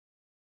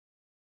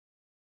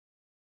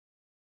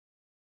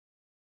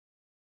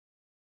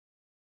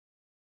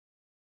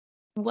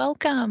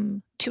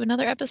Welcome to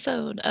another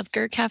episode of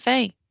Gur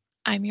Cafe.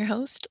 I'm your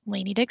host,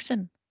 Lainey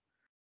Dixon.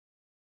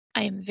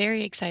 I am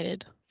very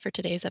excited for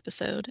today's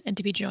episode and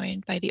to be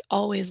joined by the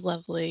always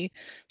lovely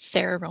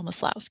Sarah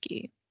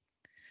Romaslawski.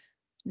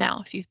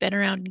 Now, if you've been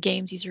around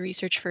games user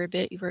research for a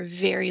bit, you are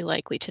very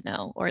likely to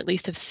know, or at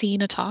least have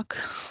seen a talk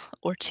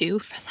or two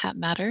for that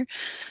matter,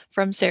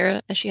 from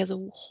Sarah, as she has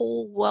a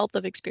whole wealth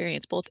of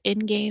experience both in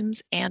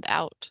games and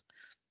out.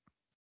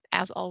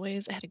 As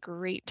always, I had a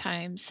great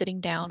time sitting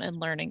down and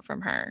learning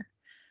from her.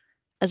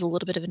 As a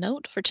little bit of a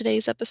note for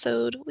today's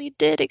episode, we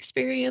did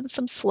experience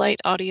some slight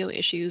audio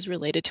issues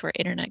related to our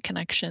internet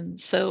connection,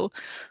 so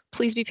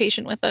please be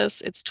patient with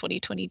us. It's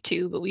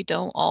 2022, but we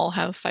don't all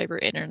have fiber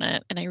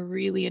internet, and I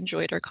really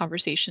enjoyed our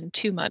conversation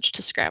too much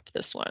to scrap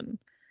this one.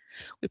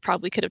 We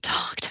probably could have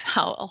talked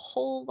about a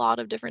whole lot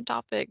of different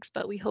topics,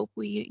 but we hope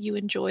you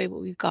enjoy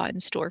what we've got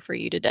in store for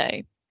you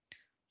today.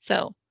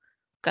 So,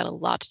 we've got a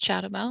lot to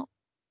chat about.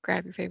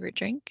 Grab your favorite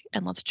drink,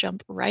 and let's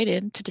jump right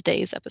into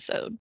today's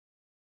episode.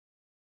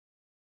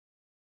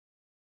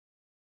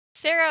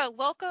 Sarah,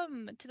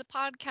 welcome to the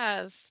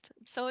podcast.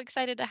 I'm so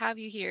excited to have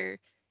you here.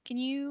 Can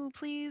you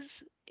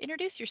please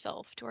introduce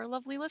yourself to our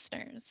lovely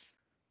listeners?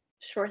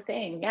 Sure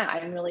thing. Yeah,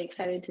 I'm really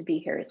excited to be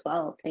here as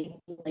well. Thank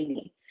you,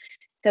 Lainey.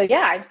 So,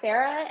 yeah, I'm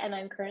Sarah, and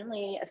I'm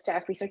currently a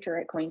staff researcher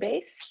at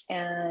Coinbase,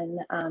 and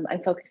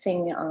I'm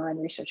focusing on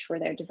research for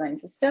their design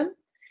system.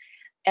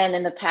 And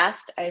in the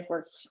past, I've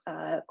worked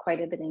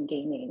quite a bit in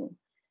gaming.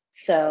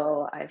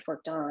 So, I've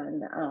worked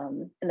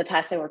on, in the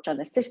past, I worked on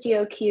the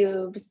Siftio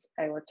cubes,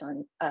 I worked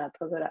on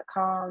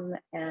Pogo.com,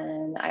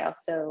 and I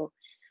also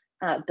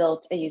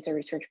built a user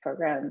research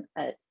program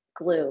at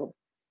Glue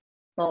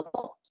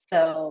Mobile.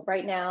 So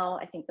right now,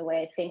 I think the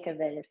way I think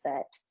of it is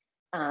that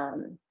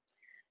um,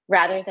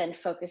 rather than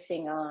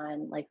focusing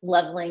on like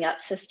leveling up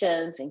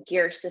systems and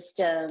gear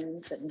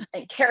systems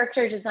and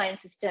character design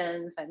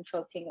systems, I'm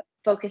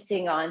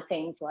focusing on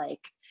things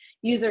like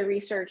user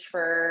research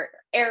for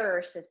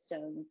error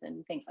systems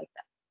and things like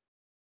that.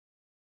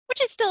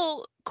 Which is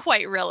still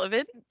quite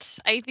relevant.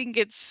 I think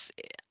it's,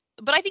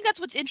 but I think that's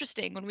what's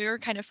interesting when we were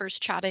kind of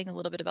first chatting a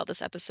little bit about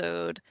this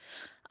episode.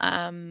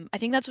 I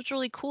think that's what's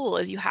really cool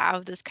is you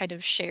have this kind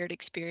of shared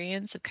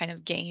experience of kind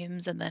of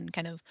games and then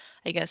kind of,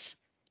 I guess,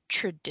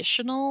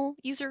 traditional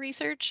user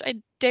research,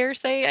 I dare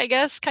say, I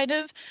guess, kind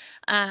of,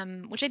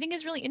 which I think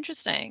is really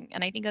interesting.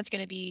 And I think that's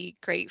going to be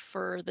great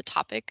for the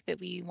topic that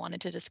we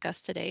wanted to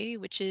discuss today,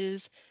 which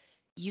is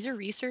user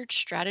research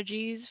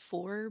strategies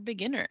for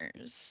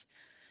beginners.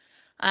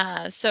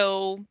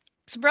 So,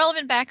 some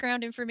relevant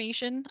background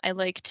information. I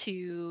like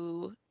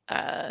to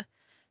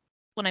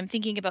when I'm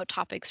thinking about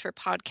topics for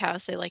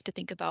podcasts, I like to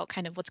think about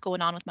kind of what's going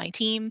on with my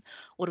team.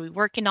 What are we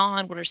working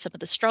on? What are some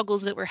of the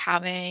struggles that we're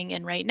having?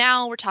 And right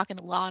now, we're talking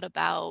a lot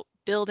about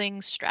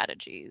building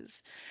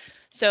strategies.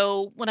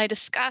 So, when I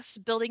discuss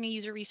building a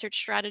user research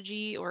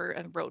strategy or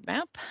a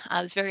roadmap,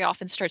 this very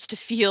often starts to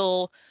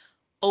feel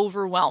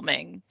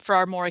overwhelming for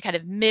our more kind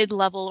of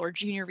mid-level or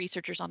junior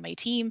researchers on my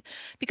team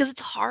because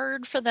it's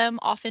hard for them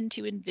often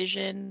to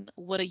envision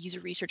what a user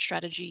research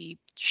strategy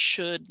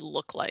should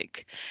look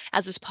like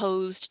as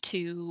opposed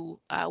to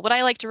what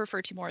I like to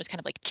refer to more as kind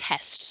of like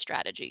test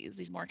strategies,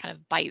 these more kind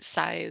of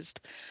bite-sized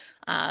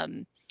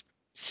um,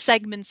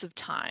 segments of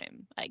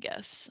time, I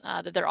guess,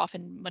 that they're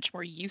often much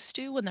more used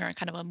to when they're at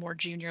kind of a more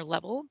junior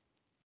level.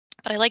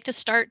 But I like to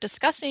start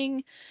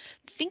discussing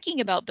thinking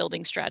about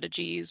building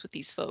strategies with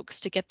these folks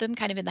to get them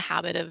kind of in the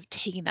habit of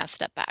taking that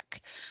step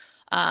back,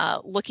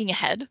 looking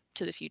ahead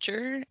to the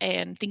future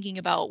and thinking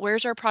about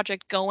where's our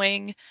project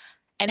going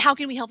and how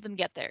can we help them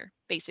get there,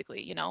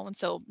 basically, you know. And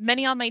so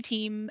many on my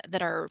team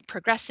that are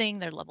progressing,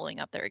 they're leveling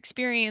up their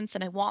experience,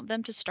 and I want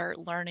them to start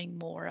learning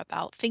more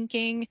about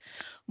thinking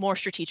more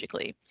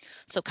strategically.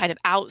 So kind of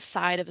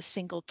outside of a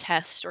single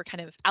test or kind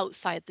of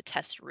outside the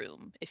test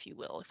room, if you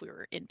will, if we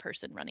were in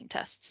person running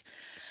tests,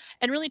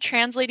 and really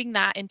translating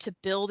that into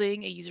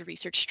building a user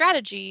research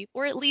strategy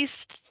or at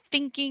least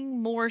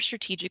thinking more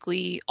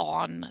strategically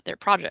on their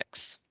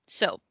projects.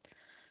 So,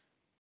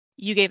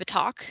 you gave a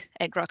talk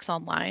at Grux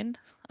Online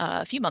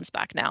a few months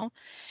back now,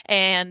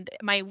 and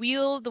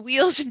the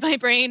wheels in my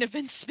brain have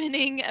been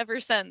spinning ever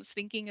since,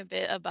 thinking a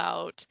bit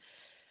about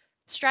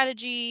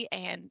strategy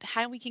and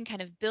how we can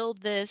kind of build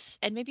this,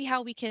 and maybe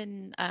how we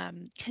can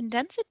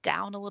condense it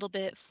down a little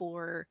bit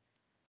for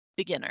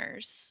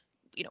beginners.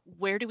 You know,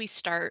 where do we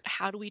start?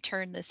 How do we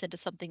turn this into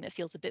something that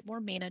feels a bit more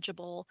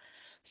manageable?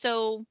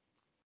 So,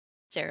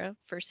 Sarah,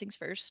 first things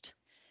first,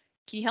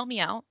 can you help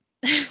me out?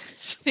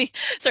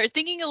 Start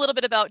thinking a little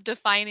bit about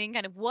defining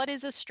kind of what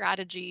is a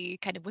strategy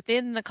kind of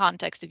within the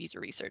context of user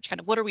research, kind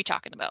of what are we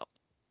talking about?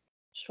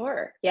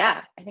 Sure.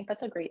 Yeah, I think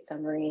that's a great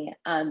summary.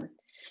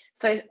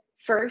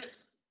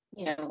 First,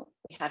 we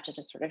have to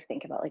just sort of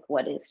think about like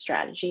what is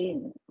strategy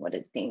and what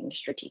is being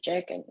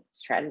strategic. And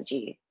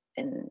strategy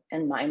in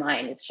my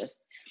mind is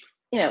just,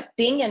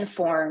 being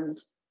informed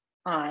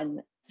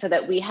on so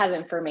that we have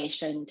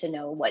information to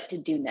know what to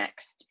do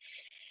next.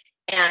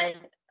 And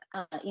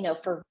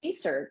for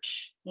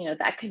research,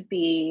 that could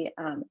be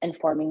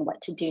informing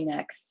what to do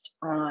next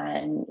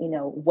on,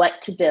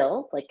 what to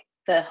build, like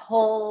the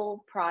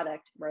whole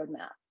product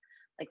roadmap,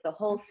 like the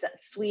whole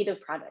suite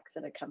of products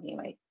that a company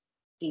might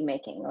be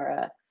making,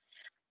 or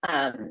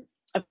a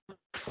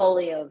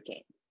portfolio of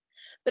games.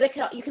 But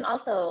you can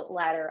also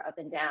ladder up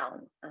and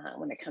down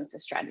when it comes to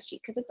strategy,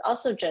 because it's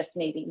also just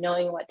maybe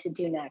knowing what to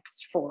do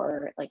next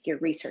for like your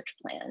research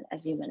plan,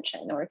 as you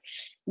mentioned, or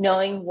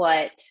knowing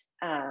what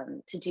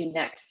to do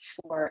next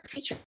for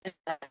feature,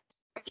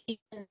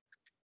 even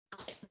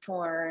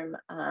form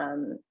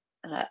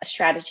a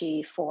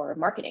strategy for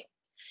marketing.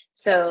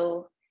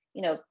 So,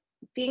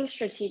 being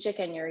strategic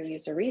in your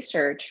user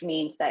research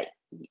means that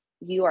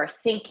you are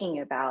thinking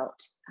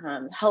about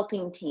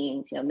helping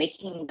teams,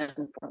 making those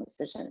informed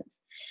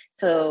decisions.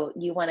 So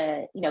you want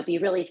to, be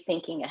really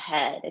thinking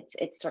ahead.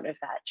 It's sort of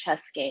that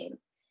chess game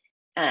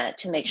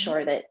to make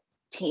sure that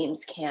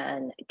teams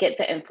can get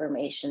the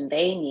information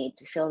they need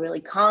to feel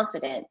really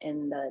confident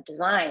in the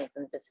designs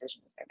and the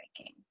decisions they're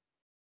making.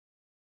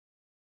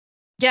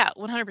 Yeah,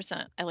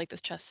 100%. I like the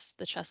chess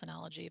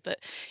analogy, but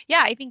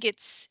yeah, I think it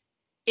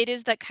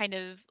is that kind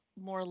of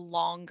more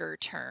longer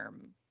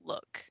term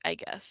look, I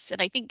guess.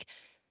 And I think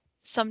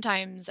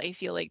sometimes I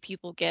feel like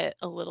people get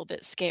a little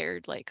bit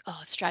scared, like, oh,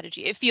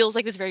 strategy. It feels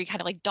like this very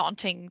kind of like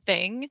daunting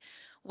thing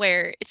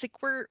where it's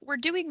like we're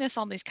doing this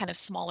on these kind of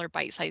smaller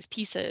bite-sized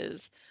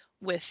pieces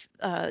with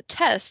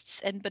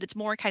tests, but it's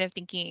more kind of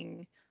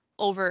thinking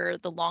over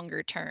the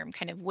longer term,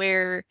 kind of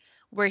where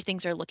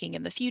things are looking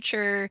in the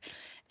future.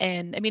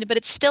 And I mean, but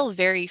it's still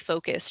very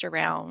focused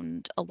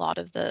around a lot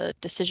of the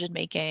decision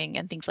making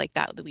and things like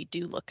that we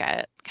do look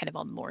at kind of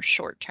on more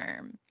short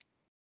term.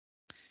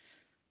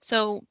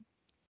 So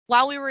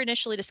while we were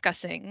initially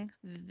discussing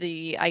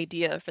the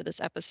idea for this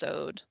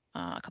episode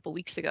a couple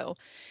weeks ago,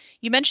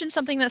 you mentioned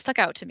something that stuck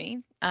out to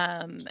me.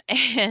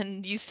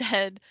 And you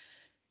said,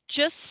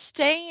 just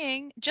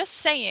saying,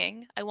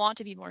 I want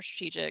to be more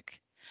strategic.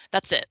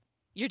 That's it.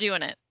 You're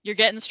doing it. You're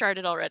getting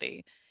started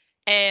already.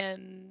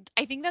 And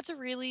I think that's a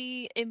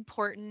really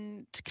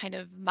important kind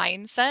of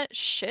mindset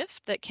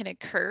shift that can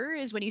occur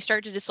is when you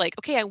start to just like,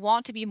 okay, I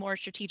want to be more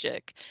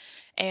strategic.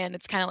 And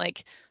it's kind of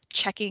like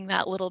checking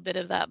that little bit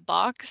of that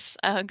box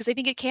because I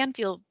think it can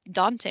feel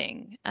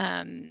daunting.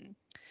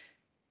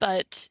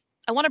 But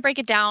I want to break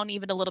it down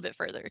even a little bit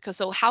further because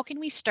so how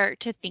can we start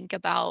to think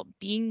about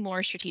being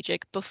more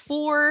strategic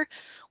before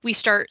we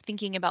start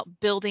thinking about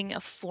building a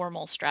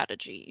formal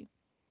strategy?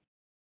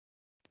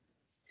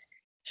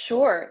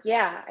 Sure.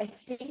 Yeah. I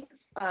think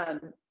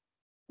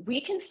we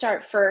can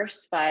start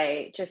first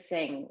by just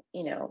saying,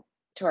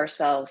 to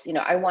ourselves,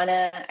 I want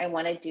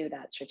to do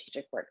that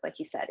strategic work. Like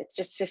you said, it's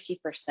just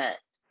 50%.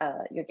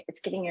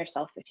 It's getting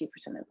yourself 50%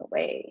 of the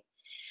way.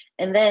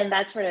 And then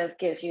that sort of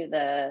gives you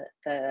the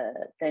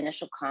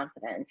initial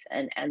confidence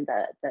and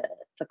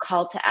the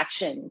call to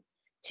action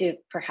to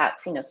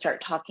perhaps,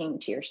 start talking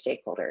to your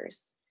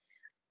stakeholders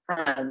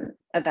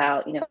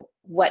about,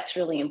 what's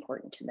really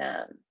important to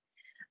them.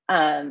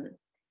 Um,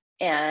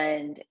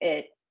 and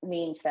it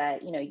means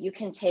that you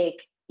can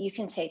take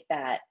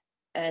that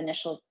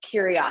initial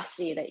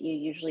curiosity that you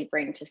usually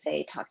bring to,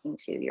 say, talking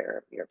to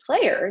your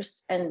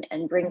players, and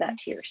bring that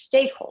Mhm. to your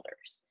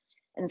stakeholders.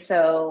 And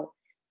so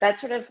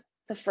that's sort of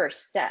the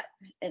first step.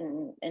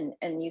 And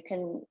you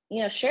can,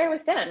 share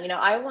with them,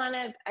 I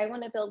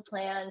want to build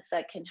plans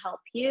that can help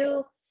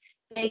you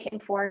make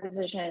informed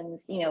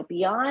decisions,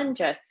 beyond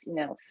just,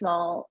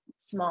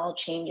 small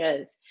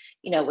changes,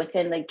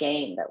 within the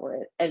game that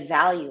we're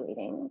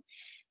evaluating.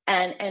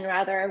 And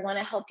rather, I want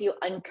to help you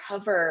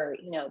uncover,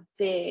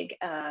 big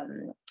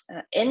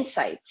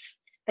insights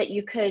that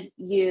you could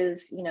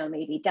use,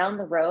 maybe down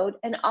the road,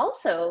 and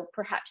also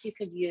perhaps you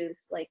could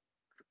use like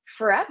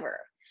forever.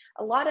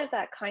 A lot of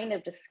that kind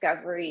of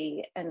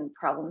discovery and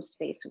problem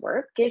space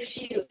work gives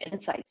you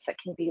insights that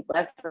can be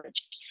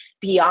leveraged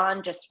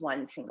beyond just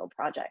one single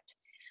project.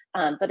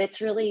 But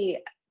it's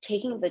really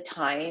taking the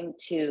time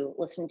to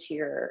listen to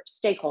your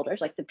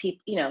stakeholders, like the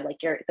people, like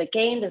the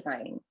game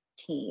design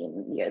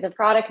team, the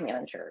product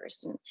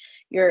managers, and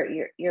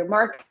your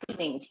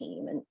marketing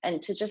team,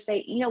 and to just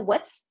say,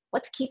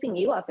 what's keeping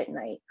you up at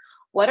night?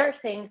 What are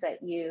things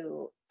that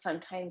you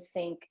sometimes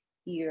think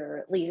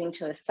you're leaving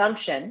to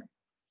assumption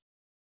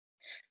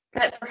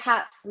that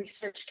perhaps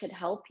research could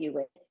help you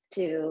with,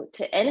 to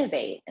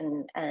innovate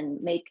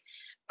and make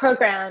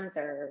programs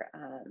or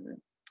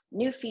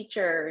new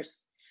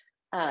features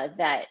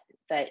that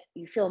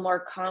you feel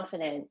more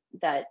confident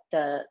that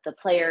the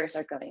players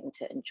are going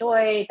to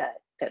enjoy,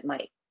 that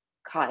might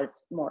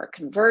cause more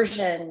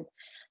conversion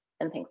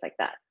and things like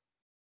that.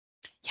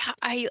 Yeah,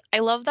 I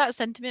love that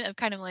sentiment of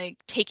kind of like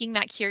taking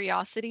that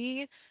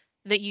curiosity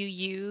that you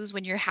use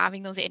when you're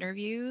having those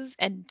interviews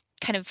and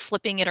kind of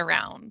flipping it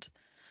around,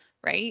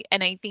 right?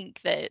 And I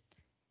think that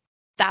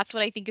that's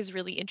what I think is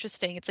really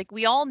interesting. It's like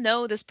we all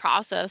know this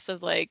process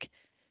of like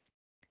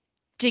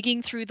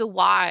digging through the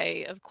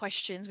why of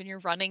questions when you're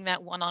running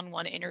that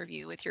one-on-one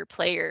interview with your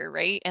player,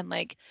 right? And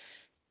like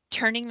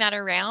turning that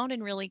around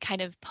and really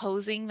kind of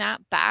posing that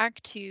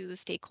back to the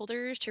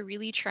stakeholders to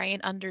really try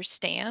and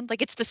understand,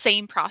 like, it's the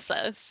same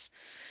process,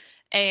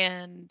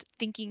 and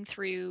thinking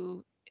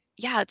through,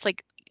 yeah, it's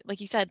like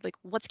you said, like,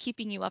 what's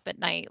keeping you up at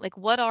night? Like,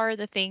 what are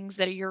the things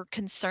that you're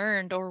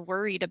concerned or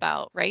worried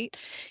about, right?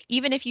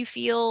 Even if you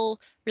feel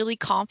really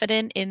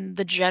confident in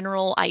the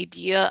general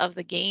idea of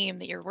the game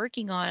that you're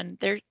working on,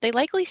 they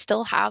likely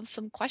still have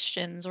some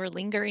questions or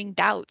lingering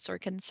doubts or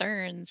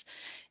concerns.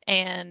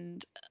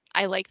 And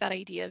I like that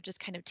idea of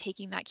just kind of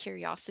taking that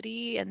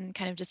curiosity and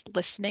kind of just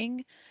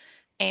listening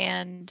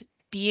and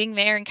being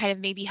there and kind of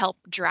maybe help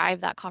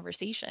drive that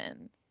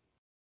conversation.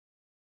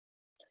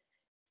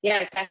 Yeah,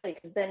 exactly.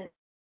 Because then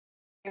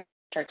you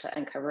start to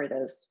uncover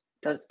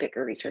those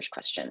bigger research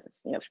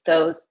questions. You know,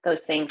 those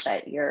things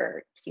that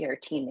your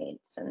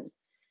teammates and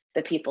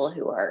the people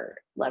who are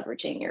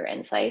leveraging your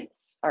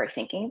insights are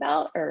thinking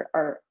about,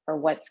 or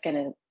what's going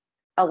to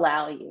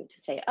allow you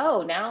to say,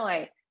 oh, now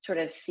I sort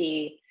of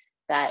see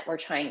that we're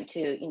trying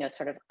to,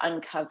 sort of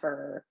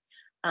uncover,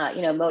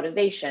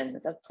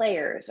 motivations of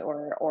players,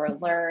 or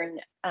Mhm. learn,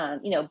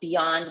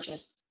 beyond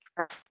just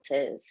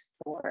preferences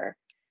for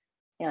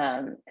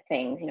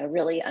things.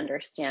 Really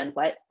understand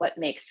what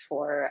makes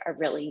for a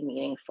really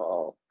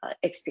meaningful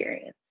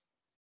experience.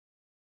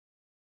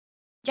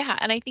 Yeah,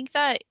 and I think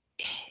that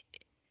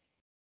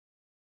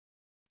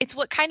it's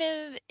what kind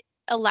of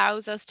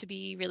allows us to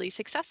be really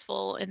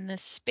successful in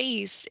this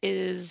space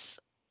is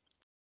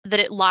that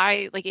it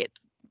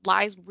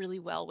lies really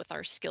well with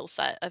our skill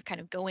set of kind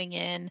of going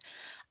in,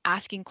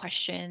 asking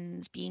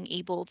questions, being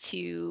able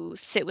to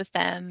sit with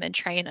them and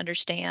try and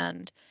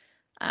understand,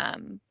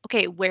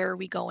 okay, where are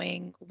we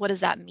going? What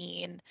does that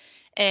mean?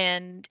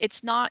 And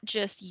it's not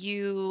just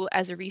you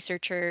as a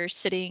researcher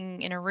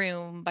sitting in a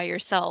room by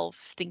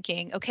yourself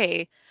thinking,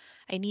 okay,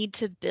 I need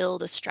to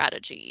build a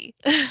strategy.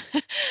 And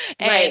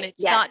Right. it's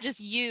Yes. not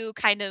just you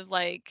kind of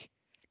like,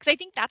 because I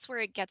think that's where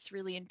it gets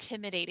really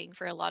intimidating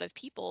for a lot of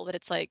people that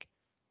it's like,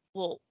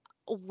 well,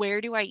 where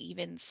do I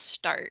even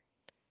start?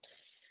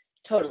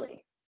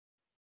 Totally.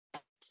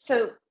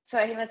 So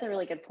I think that's a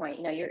really good point.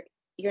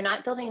 You're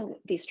not building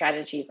these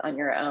strategies on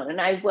your own.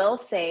 And I will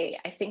say,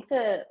 I think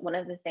the one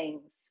of the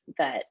things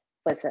that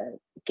was a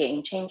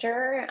game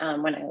changer,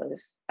 when I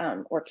was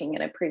working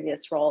in a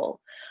previous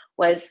role,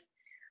 was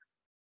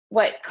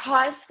what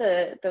caused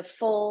the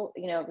full,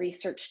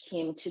 research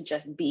team to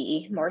just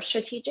be more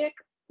strategic.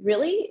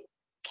 Really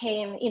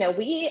came,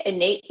 we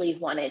innately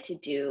wanted to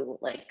do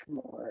like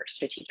more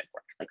strategic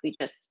work. Like, we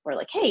just were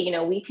like, hey,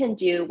 we can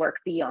do work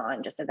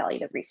beyond just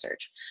evaluative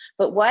research.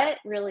 But what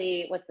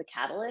really was the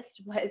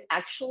catalyst was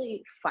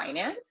actually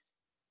finance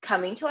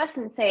coming to us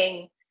and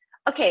saying,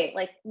 okay,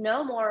 like,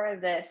 no more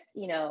of this,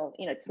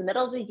 it's the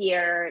middle of the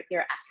year,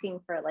 you're asking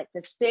for like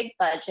this big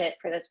budget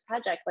for this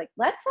project. Like,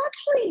 let's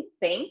actually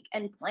think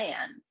and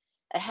plan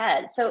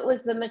ahead. So it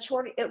was the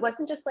maturity, it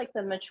wasn't just like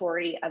the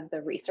maturity of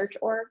the research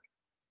org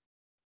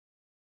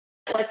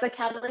was the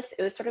catalyst,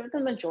 it was sort of the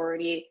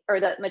majority, or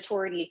the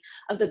maturity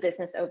of the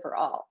business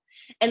overall.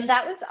 And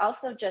that was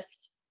also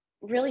just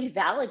really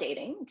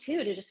validating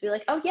too, to just be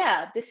like, oh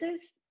yeah, this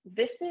is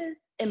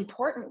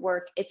important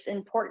work. It's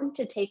important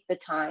to take the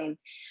time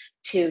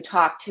to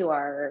talk to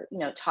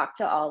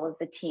all of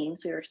the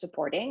teams we were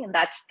supporting, and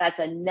that's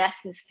a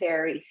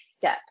necessary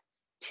step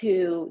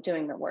to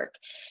doing the work.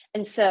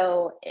 And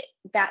so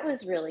that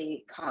was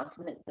really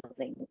confident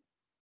building,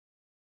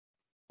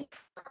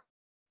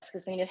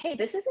 because we knew, hey,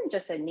 this isn't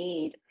just a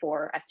need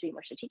for us to be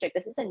more strategic.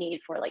 This is a need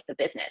for like the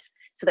business,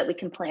 so that we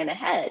can plan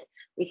ahead.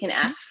 We can Mhm.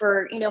 ask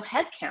for,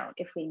 headcount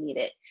if we need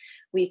it.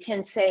 We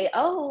can say,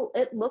 oh,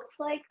 it looks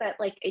like that,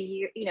 like a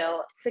year,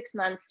 6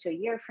 months to a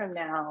year from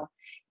now,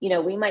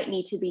 we might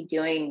need to be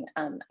doing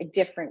a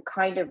different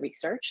kind of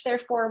research.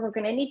 Therefore, we're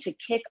going to need to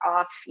kick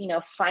off,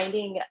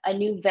 finding a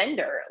new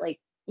vendor, like,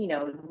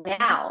 Mhm.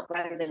 now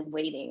rather than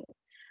waiting.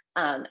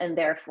 And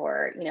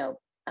therefore,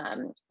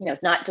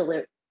 not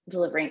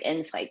delivering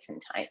insights in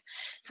time.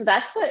 So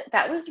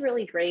that was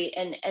really great.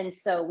 And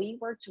so we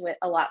worked with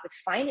a lot with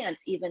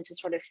finance, even to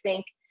sort of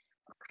think,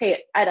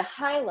 okay, at a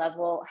high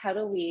level, how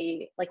do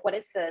we, like, what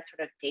is the sort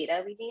of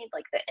data we need,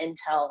 like the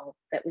intel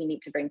that we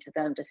need to bring to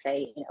them to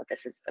say,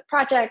 this is the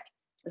project,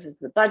 this is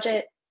the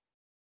budget.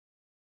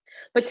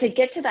 But to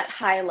get to that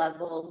high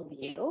level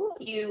view,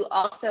 you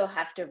also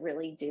have to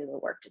really do the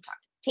work to talk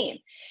to the team.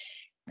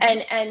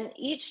 Mhm. And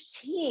each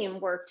team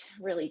worked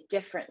really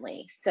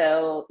differently.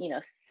 So,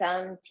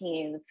 some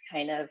teams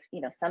kind of,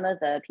 some of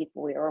the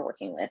people we were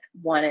working with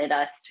wanted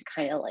us to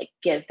kind of like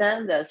give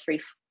them those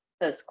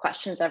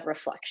questions of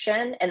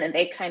reflection, and then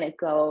they kind of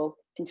go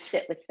and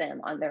sit with them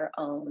on their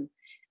own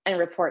and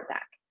report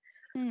back.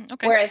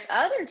 Okay. Whereas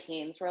other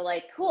teams were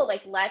like, cool,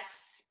 like,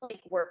 let's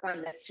like work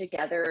on this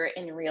together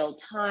in real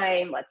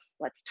time. Let's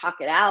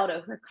talk it out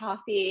over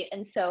coffee.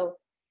 And so,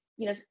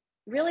 you know,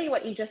 really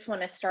what you just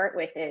want to start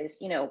with is,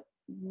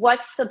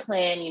 what's the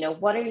plan?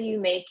 What are you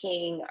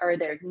making? Are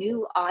there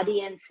new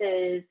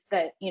audiences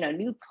that,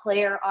 new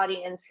player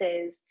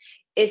audiences?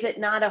 Is it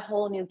not a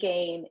whole new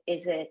game?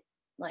 Is it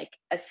like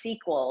a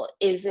sequel?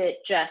 Is it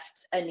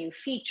just a new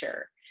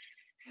feature?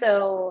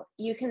 So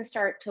you can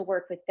start to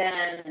work with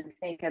them and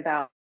think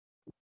about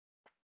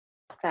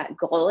that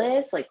goal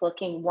is, like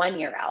looking 1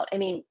 year out. I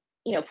mean,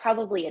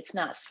 probably it's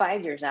not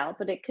 5 years out,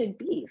 but it could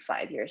be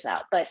 5 years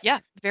out. But Yeah,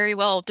 very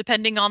well,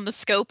 depending on the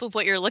scope of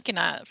what you're looking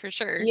at, for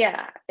sure.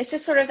 yeah, it's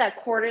just sort of that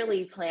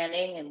quarterly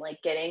planning and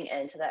like getting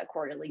into that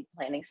quarterly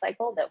planning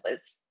cycle that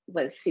was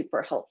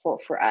super helpful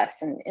for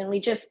us. And we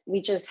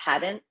just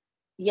hadn't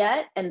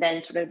yet. And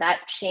then sort of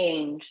that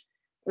change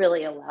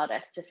really allowed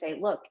us to say,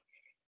 look,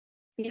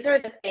 these are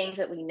the things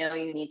that we know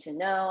you need to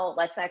know.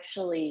 Let's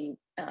actually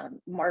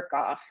mark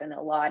off an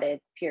allotted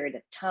period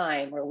of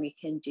time where we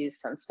can do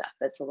some stuff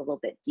that's a little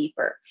bit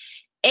deeper.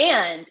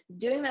 And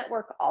doing that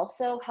work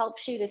also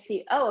helps you to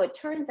see, oh, it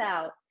turns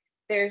out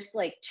there's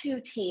like two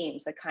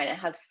teams that kind of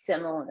have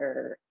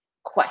similar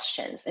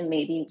questions and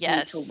maybe need to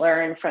Yes.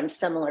 learn from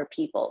similar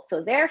people.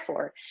 So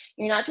therefore,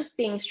 you're not just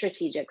being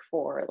strategic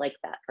for like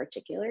that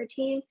particular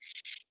team,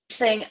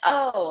 saying,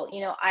 oh,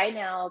 I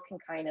now can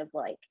kind of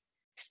like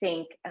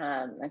think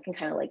I can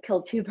kind of like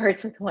kill two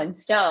birds with one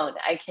stone.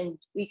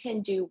 We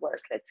can do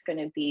work that's going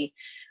to be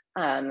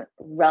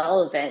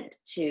relevant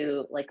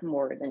to like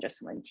more than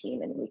just one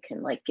team, and we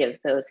can like give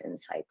those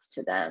insights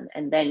to them,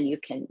 and then you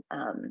can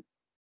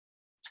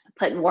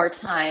put more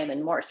time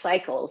and more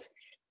cycles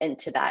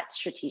into that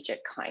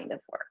strategic kind of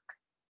work.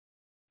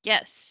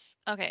 Yes.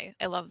 Okay,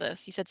 I love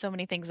this. You said so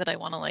many things that I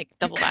wanna, like,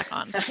 double back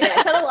on. So,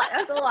 yeah, that's a lot.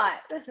 That's a lot.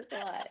 That's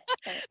a lot.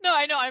 But No,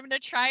 I know, I'm gonna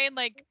try and,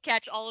 like,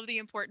 catch all of the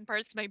important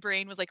parts 'cause my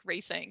brain was, like,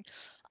 racing.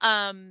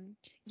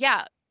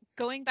 Yeah,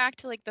 going back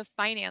to, like, the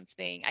finance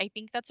thing, I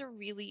think that's a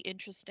really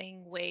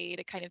interesting way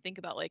to kind of think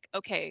about, like,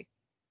 "Okay,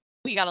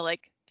 we gotta,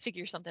 like,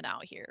 figure something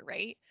out here,"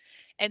 right?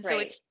 And so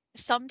right. it's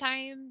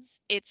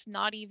sometimes it's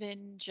not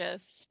even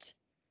just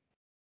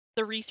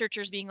the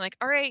researchers being like,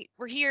 "All right,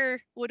 we're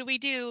here. What do we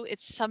do?"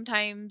 It's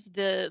sometimes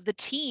the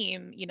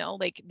team,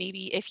 like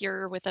maybe if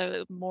you're with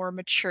a more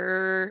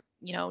mature,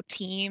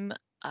 team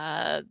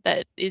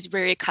that is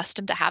very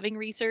accustomed to having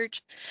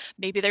research,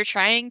 maybe they're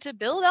trying to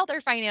build out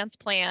their finance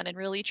plan and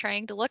really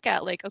trying to look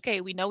at like,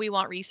 okay, we know we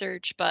want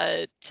research,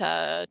 but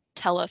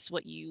tell us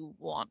what you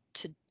want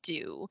to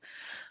do,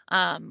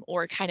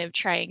 or kind of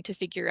trying to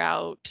figure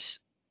out,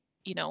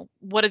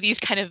 what are these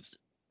kind of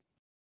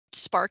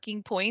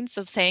sparking points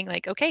of saying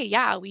like, okay,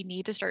 yeah, we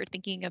need to start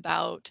thinking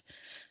about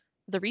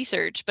the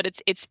research, but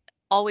it's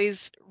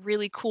always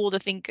really cool to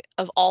think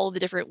of all the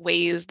different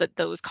ways that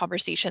those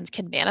conversations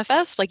can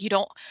manifest. Like you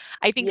don't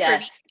I think for me,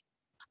 Yes.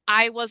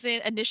 I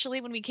wasn't initially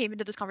when we came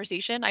into this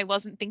conversation, I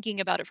wasn't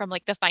thinking about it from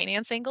like the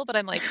finance angle, but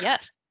I'm like,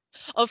 yes,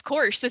 of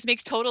course, this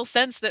makes total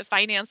sense that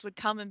finance would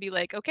come and be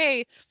like,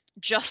 "Okay,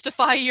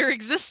 justify your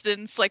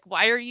existence. Like,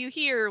 why are you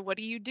here? What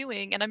are you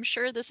doing?" And I'm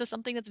sure this is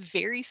something that's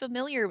very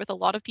familiar with a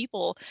lot of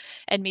people,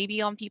 and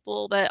maybe on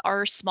people that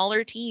are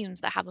smaller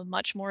teams that have a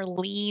much more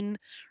lean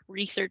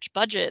research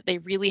budget. They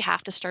really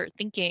have to start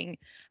thinking,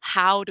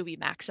 how do we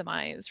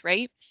maximize,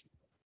 right?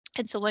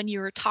 And so when you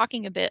were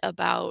talking a bit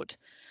about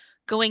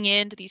going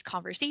into these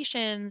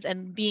conversations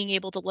and being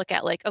able to look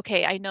at like,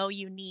 okay, I know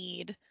you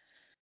need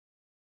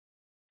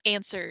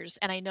answers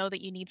and I know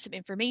that you need some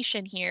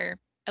information here.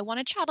 I want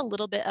to chat a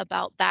little bit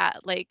about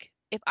that. Like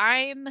if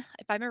I'm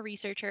a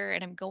researcher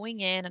and I'm going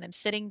in and I'm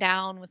sitting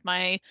down with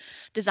my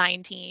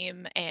design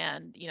team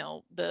and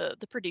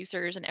the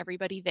producers and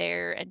everybody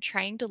there and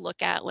trying to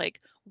look at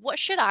like what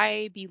should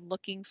I be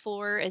looking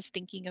for as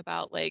thinking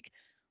about like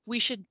we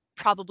should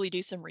probably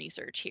do some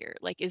research here.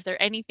 Like is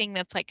there anything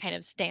that's like kind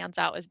of stands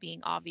out as being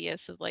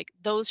obvious of like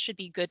those should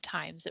be good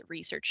times that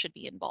research should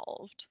be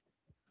involved?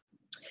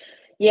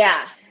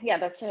 Yeah. Yeah.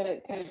 That's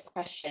a good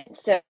question.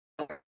 So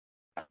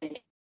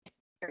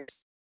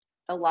there's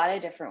a lot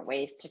of different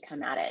ways to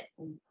come at it.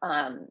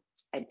 Um,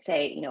 I'd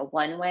say,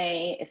 one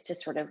way is to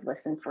sort of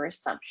listen for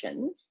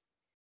assumptions.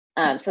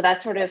 So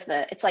that's sort of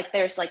it's like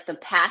there's like the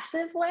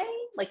passive way,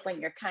 like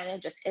when you're kind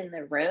of just in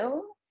the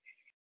room.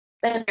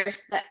 Then there's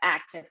the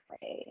active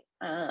way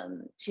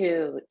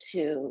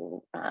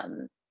to uh,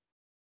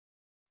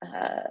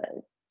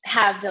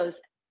 have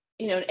those,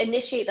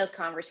 initiate those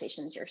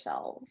conversations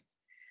yourselves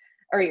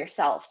or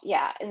yourself.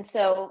 Yeah. And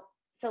so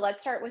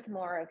let's start with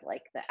more of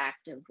like the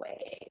active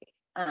way.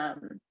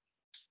 Um,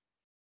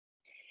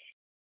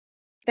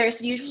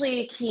 there's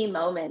usually key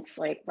moments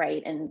like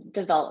right in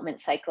development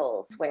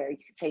cycles where you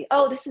could say,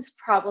 oh, this is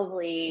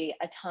probably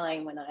a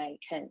time when I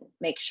can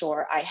make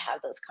sure I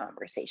have those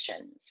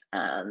conversations.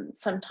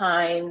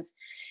 Sometimes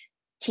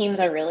teams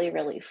are really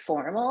really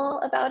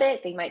formal about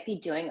it. They might be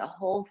doing a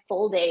whole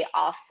full day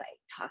offsite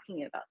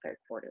talking about their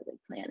quarterly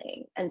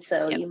planning, and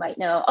so Yep. you might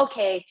know,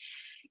 okay,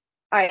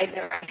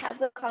 either I have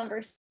the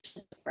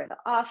conversation for the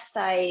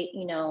offsite,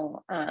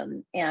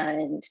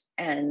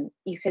 and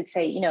you could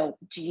say,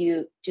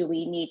 do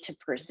we need to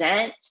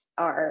present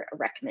our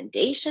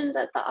recommendations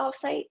at the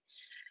offsite?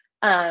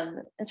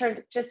 And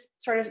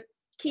sort of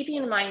keeping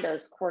in mind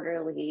those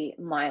quarterly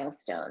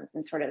milestones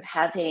and sort of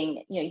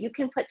having, you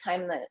can put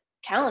time in the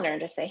calendar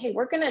and just say, hey,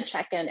 we're going to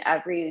check in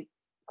every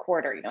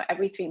quarter,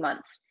 every 3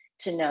 months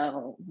to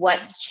know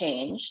what's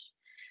changed,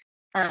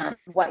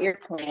 what you're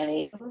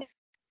planning,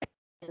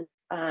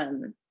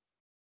 um,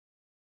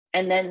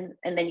 and then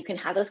you can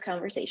have those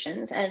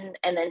conversations, and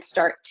then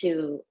start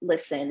to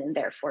listen and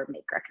therefore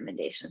make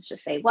recommendations to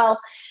say, well,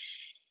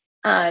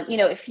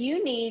 if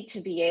you need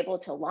to be able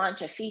to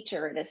launch a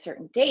feature at a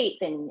certain date,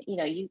 then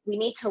we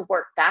need to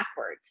work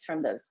backwards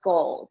from those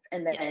goals,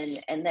 and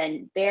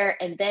then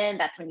Yes.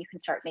 that's when you can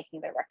start making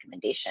the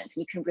recommendations.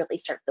 You can really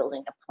start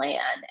building a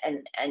plan,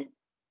 and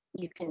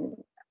you can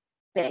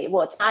say,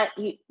 well, it's not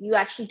you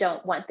actually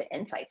don't want the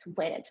insights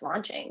when it's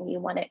launching.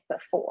 You want it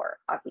before,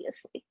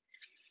 obviously.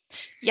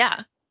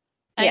 Yeah.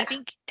 I Yeah.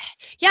 think,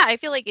 yeah, I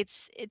feel like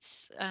it's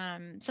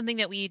something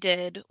that we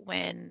did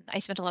when I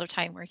spent a lot of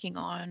time working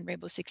on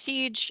Rainbow Six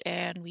Siege,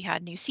 and we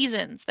had new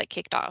seasons that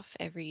kicked off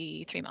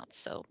every 3 months.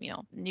 So,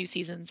 new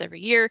seasons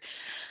every year.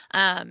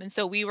 And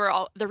so we were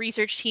all the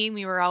research team.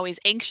 We were always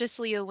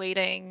anxiously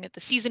awaiting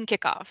the season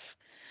kickoff.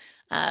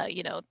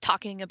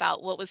 Talking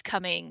about what was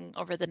coming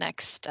over the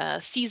next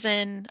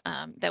season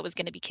that was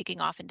going to be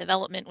kicking off in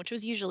development, which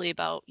was usually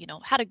about,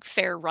 had a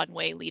fair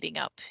runway leading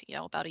up,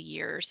 about a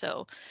year or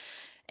so.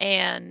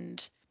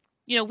 And,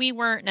 we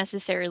weren't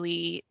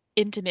necessarily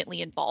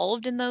intimately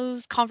involved in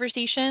those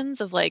conversations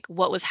of like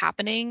what was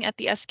happening at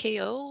the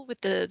SKO with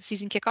the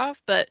season kickoff,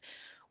 but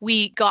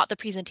we got the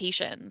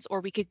presentations, or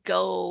we could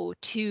go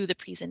to the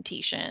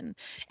presentation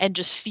and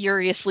just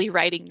furiously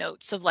writing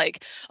notes of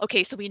like,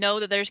 okay, so we know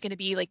that there's going to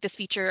be like this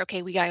feature.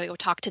 Okay, we got to go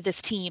talk to this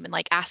team and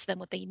like ask them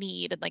what they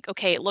need. And like,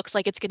 okay, it looks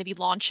like it's going to be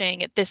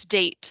launching at this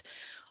date.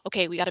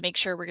 Okay, we got to make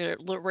sure we're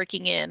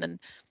working in. And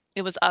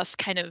it was us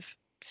kind of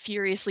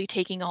furiously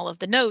taking all of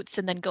the notes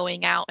and then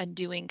going out and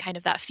doing kind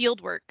of that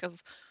field work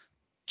of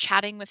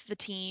chatting with the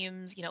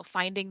teams,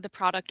 finding the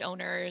product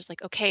owners,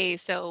 like, okay,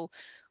 so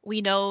we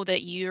know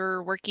that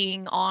you're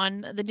working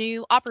on the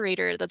new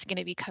operator that's going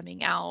to be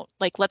coming out.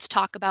 Like, let's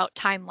talk about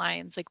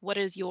timelines. Like, where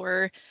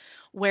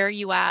are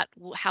you at?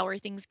 How are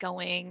things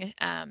going?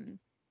 And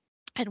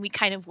we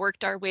kind of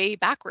worked our way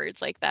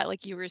backwards like that,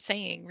 like you were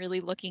saying,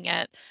 really looking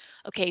at,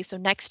 okay, so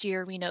next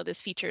year we know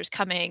this feature is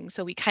coming.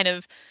 So we kind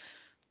of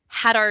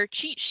had our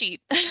cheat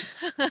sheet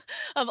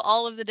of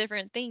all of the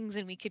different things,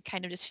 and we could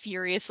kind of just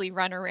furiously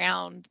run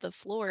around the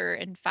floor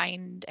and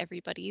find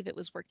everybody that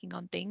was working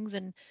on things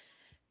and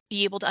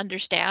be able to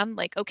understand,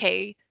 like,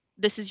 okay,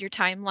 this is your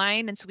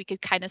timeline. And so we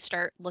could kind of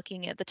start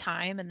looking at the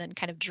time and then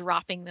kind of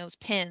dropping those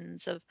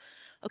pins of,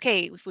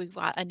 okay, if we've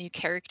got a new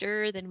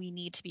character, then we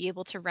need to be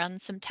able to run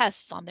some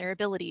tests on their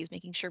abilities,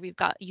 making sure we've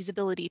got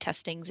usability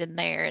testings in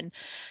there, and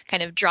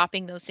kind of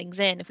dropping those things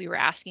in. If we were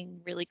asking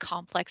really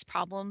complex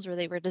problems or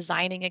they were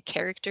designing a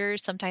character,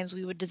 sometimes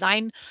we would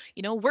design,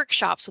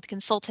 workshops with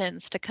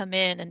consultants to come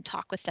in and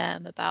talk with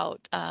them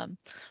about the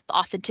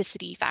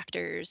authenticity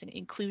factors and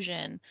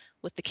inclusion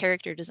with the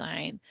character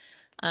design.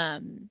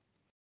 Um,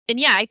 and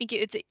yeah, I think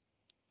it's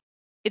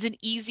an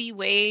easy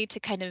way to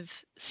kind of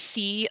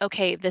see,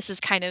 okay, this is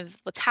kind of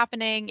what's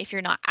happening. If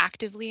you're not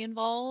actively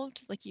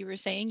involved, like you were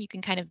saying, you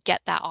can kind of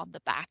get that on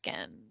the back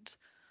end.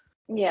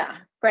 Yeah,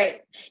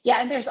 right.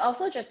 Yeah, and there's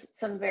also just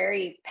some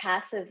very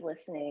passive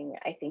listening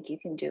I think you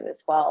can do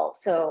as well.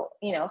 So,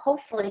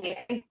 hopefully,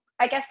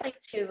 I guess like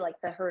too, like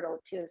the hurdle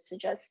too is to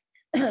just,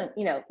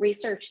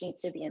 research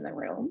needs to be in the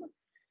room,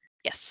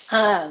 Yes.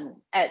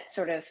 at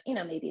sort of,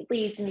 maybe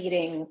leads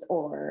meetings,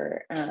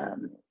 or,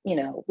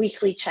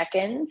 weekly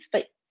check-ins,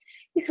 but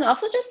you can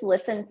also just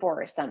listen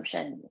for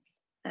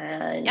assumptions.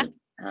 Yeah.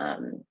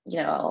 And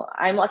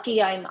I'm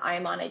lucky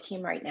I'm on a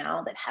team right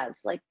now that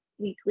has like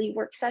weekly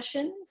work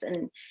sessions,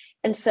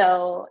 and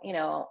so,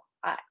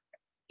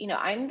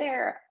 I'm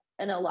there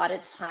in a lot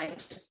of time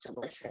just to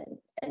listen,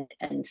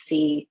 and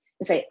see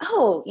and say,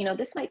 oh,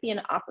 this might be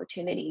an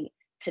opportunity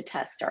to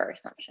test our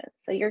assumptions.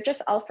 So you're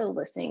just also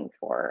listening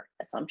for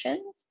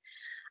assumptions.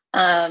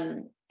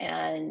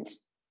 And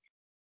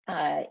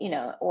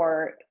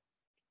or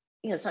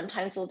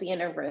sometimes we'll be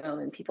in a room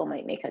and people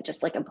might make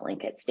just like a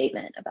blanket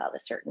statement about a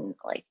certain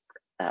like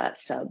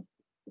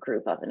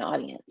subgroup of an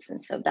audience,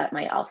 and so that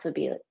might also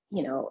be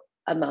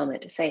a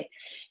moment to say,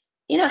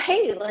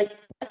 hey, like,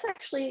 let's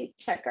actually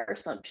check our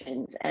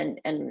assumptions, and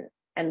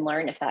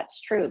learn if that's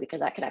true,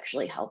 because that could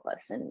actually help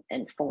us and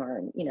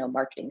inform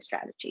marketing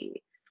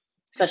strategy,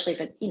 especially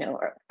if it's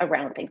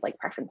around things like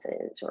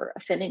preferences or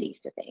affinities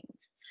to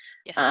things.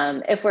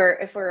 Yes. If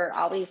we're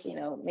always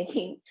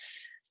making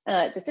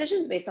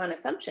decisions based on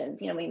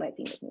assumptions, we might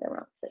be making the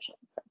wrong decisions.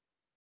 So.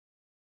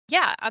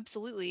 Yeah,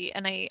 absolutely.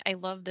 And I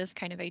love this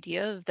kind of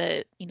idea of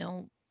that,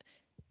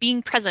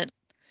 being present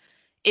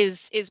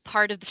is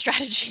part of the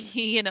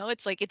strategy.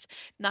 It's like it's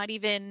not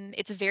even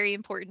it's a very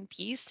important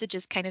piece to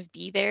just kind of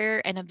be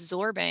there and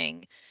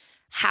absorbing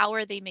how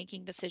are they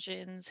making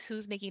decisions,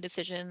 who's making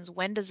decisions,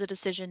 when does a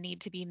decision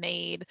need to be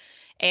made.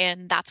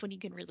 And that's when you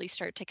can really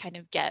start to kind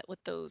of get what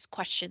those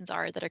questions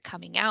are that are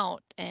coming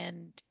out.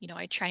 And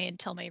I try and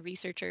tell my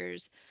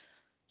researchers,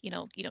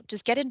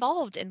 just get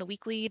involved in the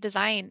weekly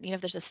design. If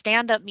there's a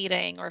stand up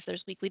meeting, or if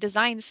there's weekly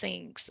design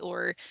syncs,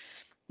 or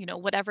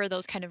whatever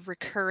those kind of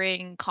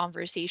recurring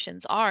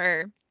conversations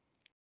are,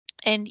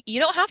 And you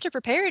don't have to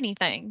prepare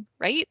anything,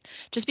 right?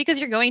 Just because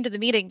you're going to the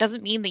meeting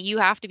doesn't mean that you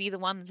have to be the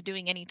one that's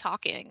doing any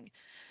talking.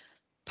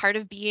 Part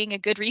of being a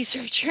good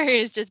researcher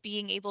is just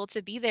being able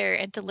to be there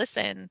and to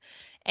listen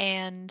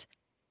and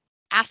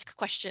ask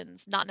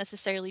questions, not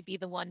necessarily be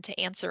the one to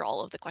answer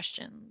all of the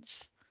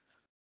questions.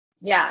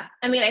 Yeah,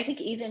 I mean, I think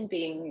even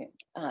being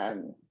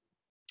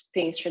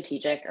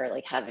strategic, or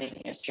like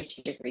having a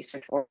strategic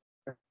research, or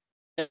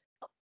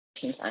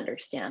teams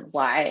understand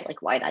why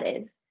that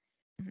is.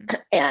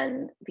 Mhm.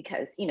 And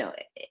because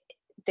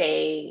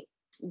they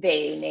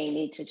they may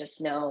need to just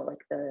know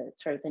like the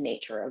sort of the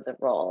nature of the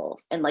role,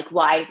 and like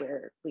why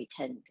we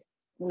tend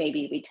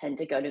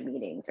to go to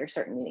meetings, or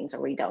certain meetings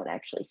where we don't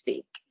actually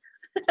speak.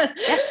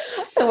 Yes.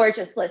 And we're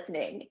just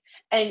listening.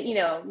 And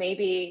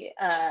maybe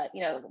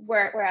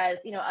whereas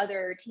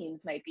other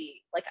teams might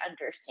be like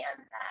understand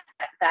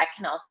that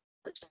can also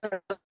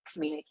sort of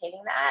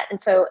communicating that. And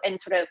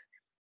sort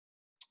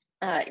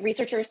of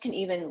researchers can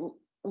even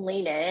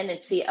lean in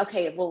and see,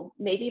 okay, well,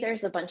 maybe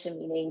there's a bunch of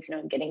meetings,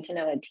 getting to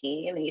know a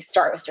team, and you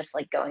start with just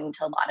like going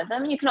to a lot of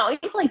them. You can always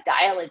like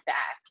dial it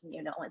back.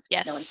 No one's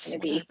Yes, going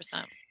to be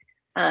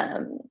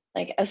 100%.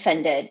 like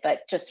offended,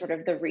 but just sort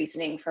of the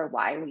reasoning for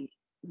why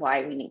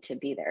we need to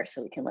be there,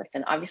 so we can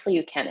listen. Obviously,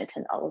 you can't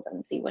attend all of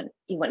them, so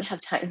you wouldn't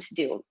have time to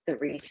do the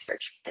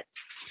research. But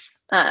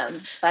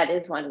that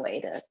is one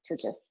way to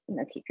just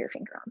keep your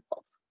finger on the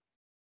pulse.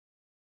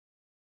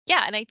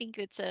 Yeah, and I think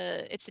it's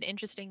an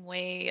interesting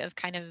way of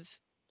kind of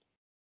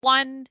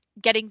one,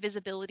 getting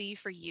visibility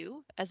for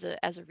you as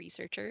a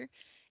researcher,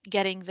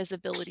 getting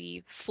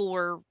visibility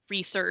for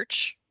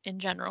research in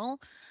general.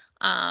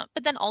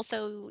 But then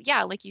also,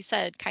 yeah, like you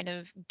said, kind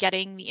of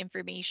getting the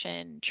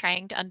information,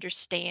 trying to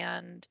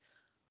understand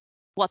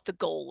what the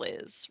goal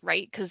is,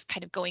 right? Because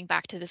kind of going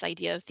back to this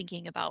idea of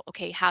thinking about,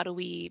 okay, how do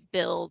we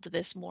build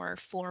this more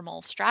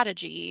formal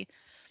strategy?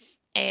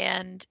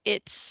 And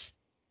it's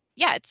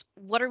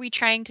what are we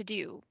trying to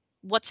do?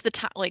 What's the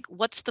time, like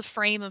what's the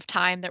frame of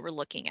time that we're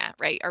looking at,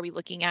 right? Are we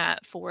looking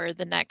at for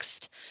the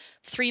next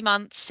 3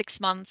 months, 6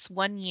 months,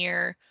 1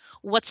 year?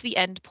 What's the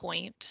end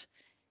point?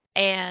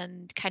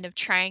 And kind of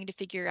trying to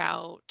figure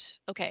out,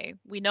 okay,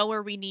 we know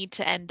where we need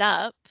to end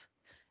up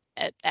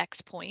at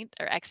X point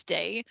or X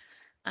day.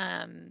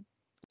 Um,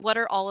 what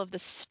are all of the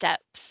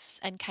steps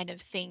and kind of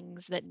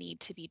things that need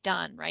to be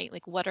done, right?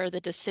 Like, what are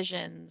the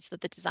decisions that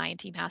the design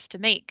team has to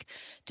make?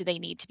 Do they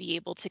need to be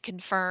able to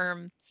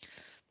confirm,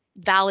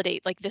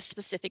 validate, like this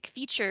specific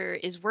feature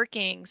is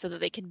working so that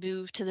they can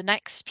move to the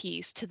next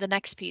piece, to the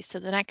next piece, to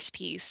the next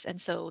piece? And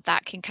so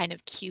that can kind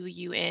of cue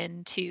you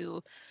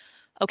into,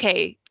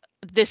 okay,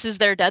 this is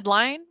their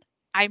deadline.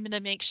 I'm going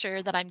to make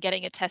sure that I'm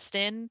getting a test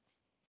in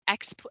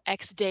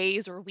X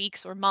days or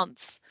weeks or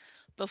months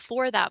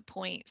before that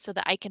point so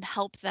that I can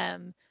help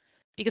them,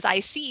 because I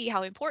see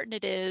how important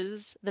it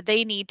is that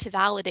they need to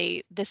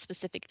validate this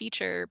specific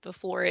feature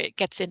before it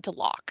gets into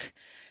lock.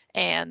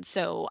 And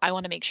so I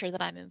want to make sure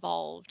that I'm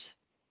involved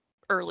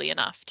early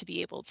enough to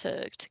be able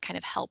to kind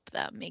of help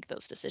them make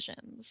those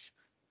decisions.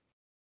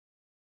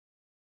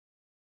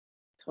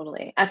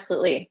 Totally,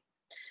 absolutely.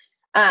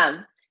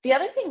 The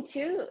other thing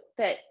too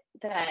that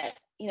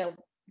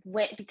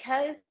when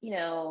because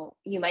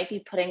you might be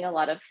putting a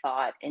lot of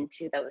thought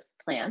into those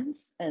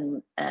plans,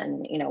 and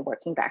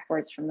working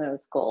backwards from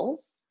those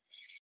goals.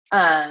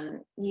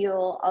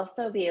 You'll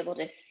also be able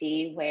to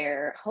see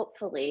where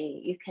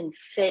hopefully you can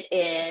fit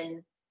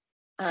in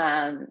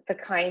the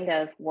kind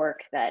of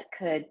work that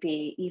could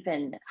be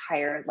even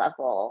higher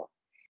level.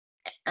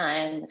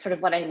 And sort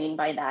of what I mean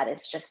by that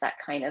is just that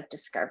kind of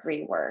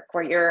discovery work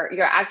where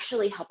you're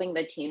actually helping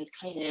the teams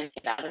kind of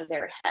get out of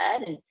their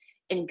head,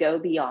 and go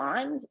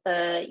beyond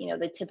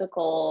the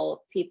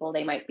typical people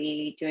they might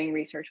be doing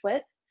research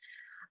with,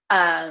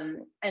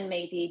 and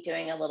maybe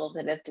doing a little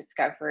bit of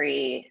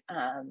discovery,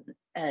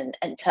 and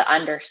to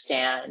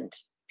understand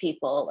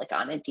people like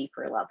on a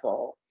deeper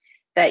level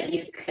that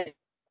you could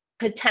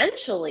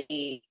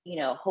potentially,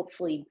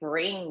 hopefully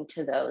bring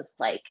to those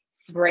like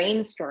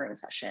brainstorm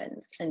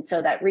sessions. And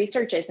so that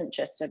research isn't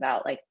just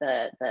about like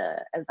the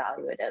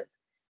evaluative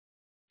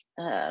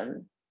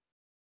um,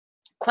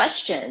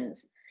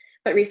 questions,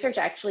 but research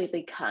actually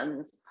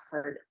becomes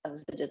part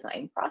of the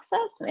design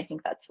process. And I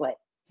think that's what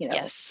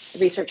Yes.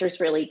 researchers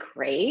really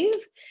crave.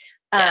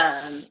 um,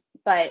 Yes.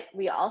 but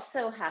we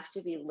also have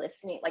to be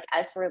listening, like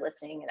as we're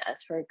listening and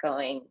as we're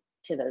going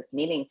to those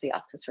meetings, we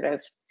also sort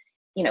of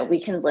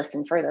we can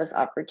listen for those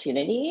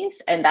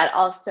opportunities. And that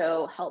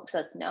also helps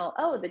us know,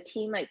 oh, the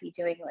team might be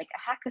doing like a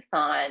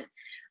hackathon,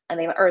 and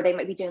they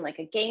might be doing like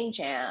a game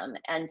jam.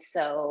 And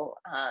so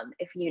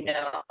if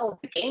oh,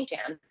 the game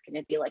jam is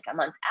going to be like a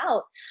month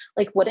out,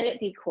 like wouldn't it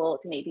be cool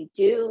to maybe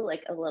do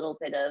like a little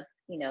bit of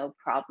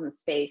problem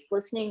space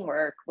listening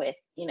work with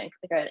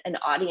like an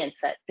audience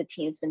that the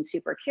team's been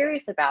super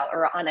curious about,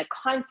 or on a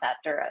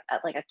concept, or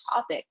like a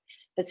topic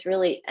that's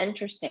really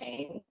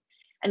interesting.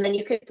 And then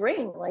you could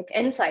bring like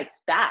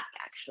insights back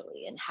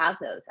actually, and have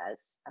those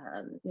as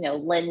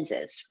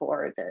lenses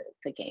for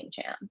the game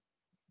jam.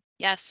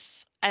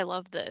 Yes, I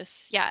love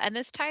this. Yeah, and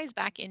this ties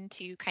back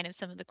into kind of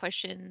some of the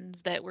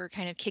questions that were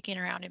kind of kicking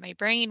around in my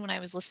brain when I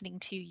was listening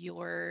to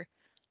your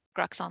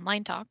Grux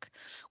Online talk,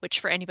 which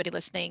for anybody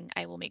listening,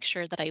 I will make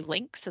sure that I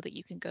link so that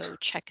you can go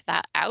check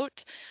that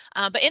out.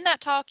 But in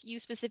that talk, you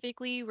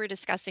specifically were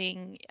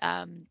discussing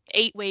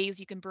 8 ways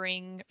you can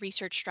bring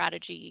research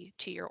strategy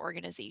to your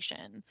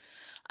organization.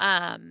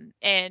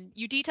 And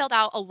you detailed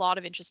out a lot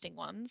of interesting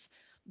ones,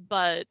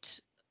 but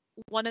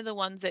one of the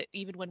ones that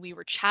even when we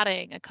were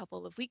chatting a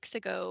couple of weeks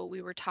ago,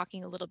 we were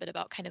talking a little bit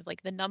about kind of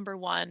like the number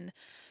one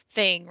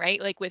thing,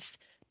 right? Like with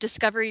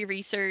discovery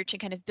research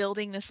and kind of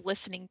building this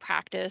listening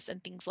practice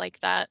and things like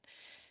that.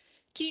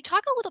 Can you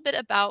talk a little bit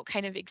about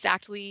kind of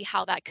exactly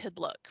how that could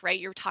look, right?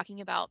 You're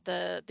talking about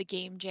the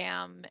game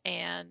jam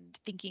and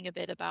thinking a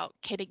bit about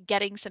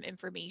getting some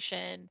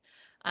information.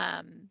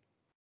 Um,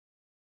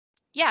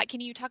 yeah,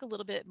 can you talk a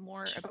little bit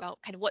more Sure. about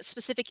kind of what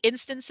specific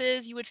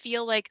instances you would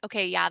feel like,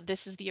 okay, yeah,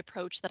 this is the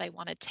approach that I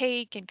want to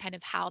take and kind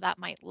of how that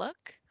might look?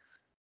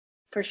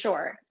 For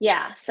sure.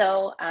 Yeah.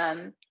 So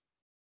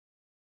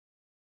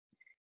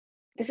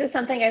this is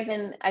something I've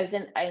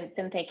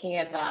been thinking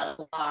about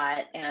a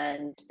lot,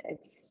 and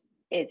it's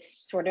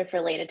sort of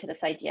related to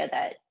this idea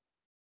that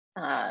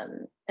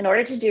in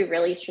order to do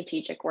really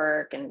strategic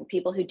work, and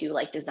people who do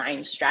like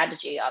design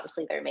strategy,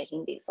 obviously they're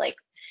making these like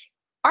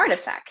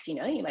artifacts.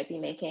 You might be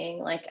making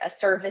like a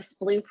service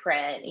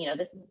blueprint.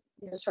 This is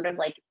sort of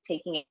like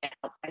taking it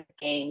outside of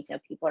games.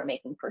 People are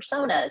making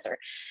personas, or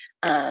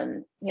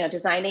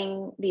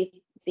designing these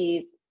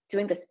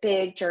doing these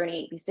big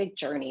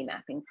journey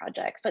mapping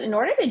projects. But in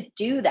order to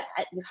do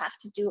that, you have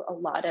to do a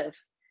lot of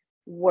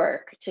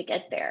work to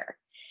get there,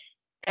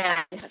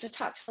 and you have to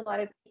talk to a lot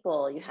of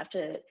people. You have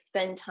to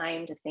spend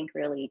time to think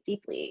really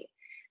deeply.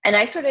 And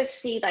I sort of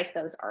see like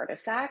those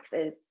artifacts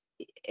is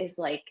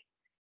like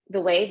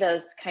the way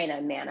those kind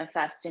of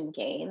manifest in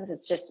games.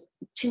 It's just,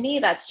 to me,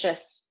 that's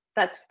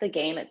the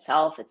game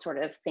itself. It's sort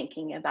of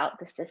thinking about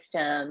the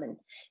system,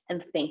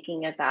 and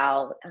thinking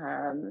about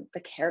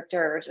the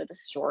characters or the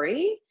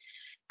story.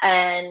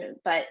 And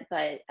but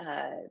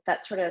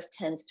that sort of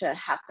tends to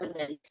happen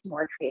in this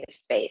more creative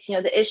space.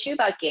 The issue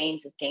about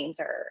games is games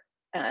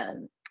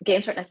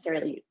aren't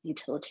necessarily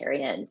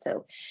utilitarian.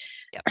 So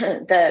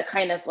Yep. the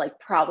kind of like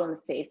problem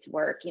space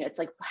work, it's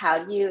like,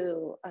 how do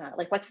you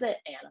like, what's the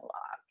analog?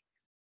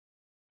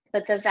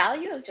 But the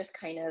value of just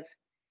kind of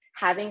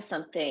having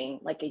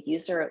something like a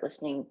user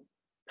listening,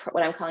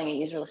 what I'm calling a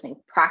user listening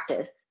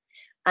practice,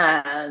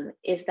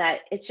 is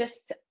that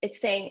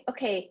it's saying,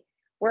 okay,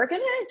 we're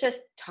gonna just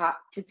talk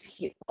to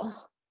people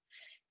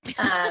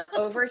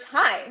over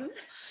time,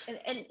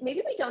 and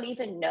maybe we don't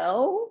even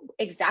know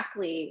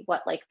exactly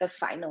what like the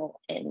final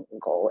end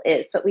goal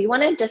is, but we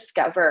want to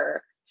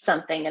discover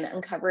something and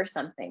uncover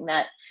something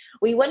that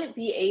we wouldn't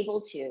be able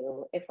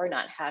to if we're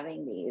not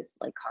having these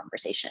like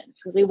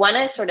conversations, because we want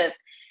to sort of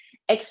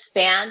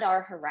expand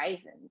our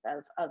horizons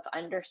of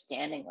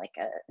understanding like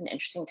an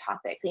interesting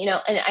topic.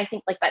 And I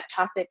think like that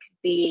topic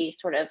could be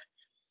sort of,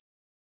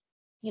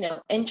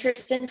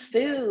 interest in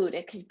food.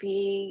 It could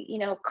be,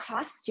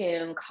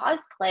 costume,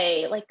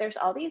 cosplay. Like there's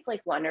all these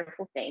like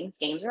wonderful things.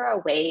 Games are a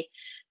way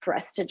for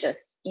us to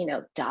just,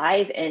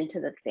 dive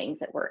into the things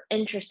that we're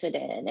interested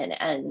in,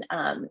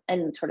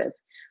 and sort of,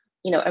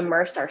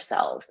 immerse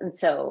ourselves. And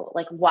so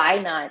like,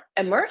 why not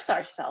immerse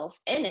ourselves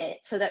in it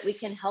so that we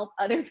can help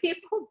other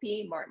people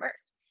be more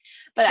immersed?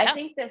 But Yeah.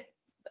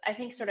 I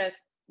think sort of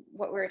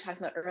what we were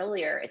talking about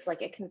earlier, it's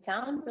like it can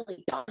sound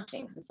really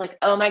daunting. So it's like,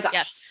 oh my gosh,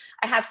 Yes.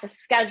 I have to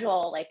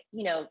schedule like,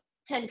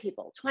 10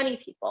 people, 20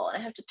 people, and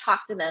I have to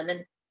talk to them.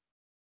 And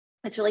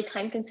it's really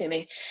time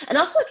consuming, and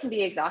also it can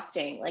be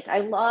exhausting. Like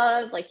I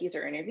love like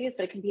user interviews,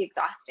 but it can be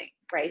exhausting,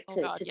 right, Oh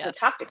to God, to yes.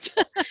 talk to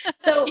people.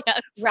 So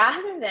Yes.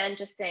 rather than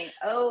just saying,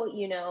 oh,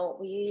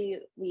 we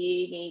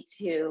need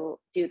to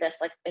do this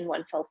like in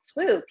one fell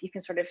swoop, you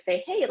can sort of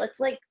say, hey, let's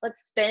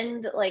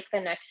spend like the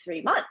next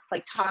 3 months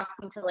like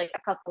talking to like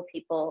a couple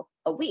people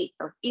a week,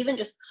 or even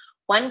just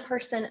one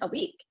person a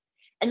week.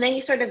 And then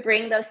you sort of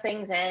bring those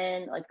things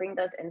in, like bring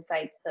those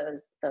insights,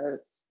 those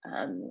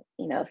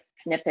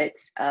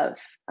snippets of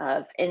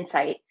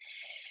insight,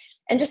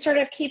 and just sort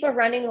of keep a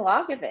running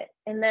log of it.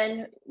 And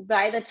then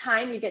by the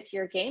time you get to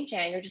your game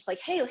jam, you're just like,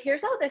 hey,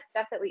 here's all this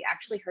stuff that we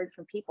actually heard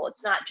from people.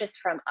 It's not just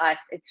from us,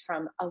 it's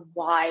from a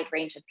wide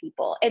range of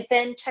people. It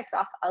then checks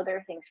off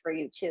other things for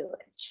you too.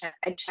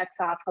 It checks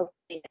off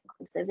hopefully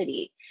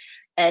inclusivity,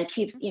 and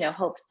keeps,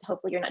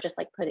 hopefully you're not just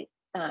like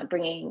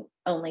bringing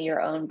only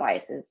your own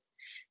biases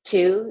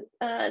to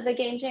the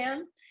game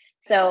jam.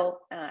 So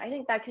I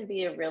think that could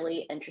be a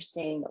really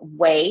interesting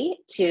way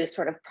to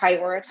sort of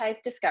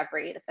prioritize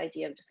discovery, this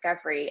idea of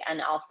discovery,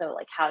 and also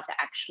like how to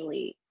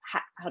actually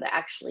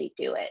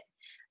do it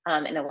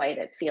in a way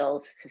that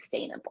feels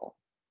sustainable.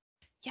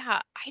 Yeah,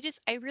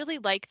 I really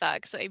like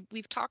that because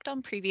we've talked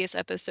on previous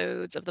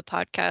episodes of the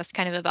podcast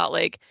kind of about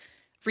like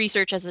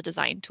research as a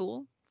design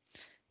tool.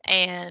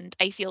 And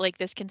I feel like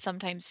this can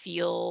sometimes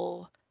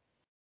feel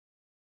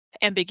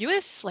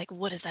ambiguous. Like,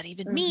 what does that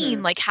even mean?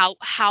 Mm-hmm. Like,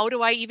 how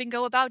do I even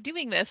go about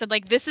doing this? And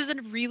like, this is a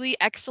really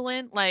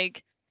excellent,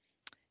 like,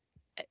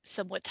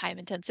 somewhat time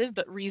intensive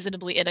but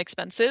reasonably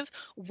inexpensive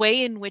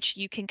way in which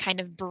you can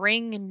kind of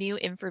bring new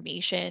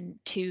information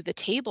to the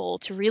table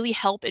to really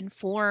help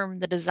inform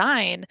the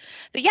design.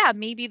 But yeah,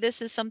 maybe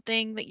this is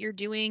something that you're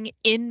doing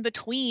in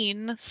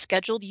between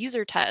scheduled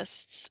user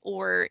tests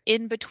or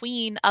in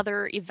between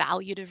other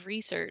evaluative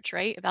research,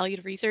 right?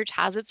 Evaluative research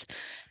has its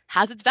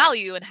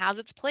value and has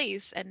its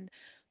place, and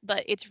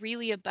but it's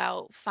really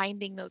about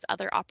finding those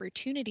other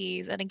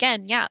opportunities. And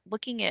again, yeah,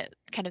 looking at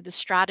kind of the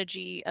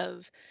strategy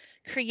of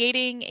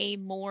creating a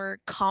more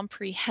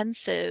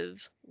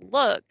comprehensive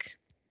look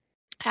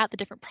at the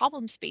different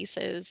problem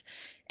spaces.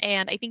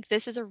 And I think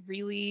this is a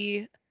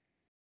really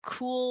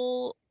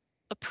cool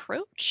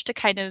approach to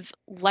kind of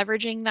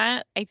leveraging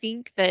that. I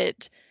think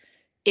that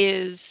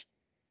is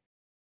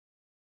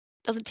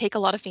doesn't take a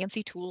lot of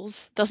fancy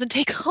tools, doesn't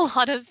take a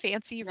lot of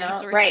fancy No, right,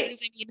 resources.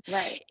 I mean,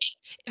 right.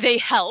 they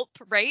help,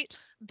 right?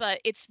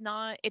 But it's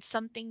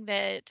something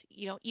that,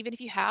 even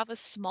if you have a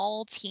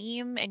small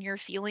team and you're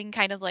feeling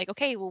kind of like,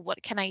 okay, well,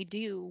 what can I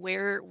do?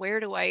 Where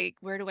do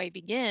I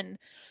begin?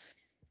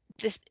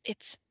 This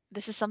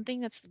is something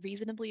that's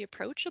reasonably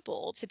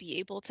approachable to be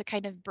able to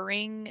kind of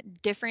bring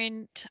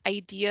different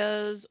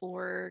ideas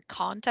or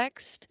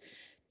context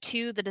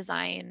to the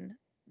design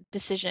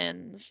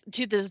decisions,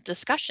 to the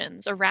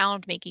discussions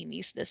around making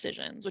these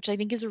decisions, which I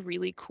think is a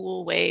really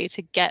cool way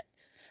to get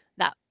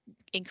that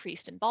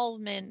increased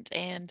involvement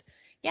and,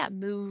 yeah,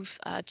 move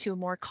to a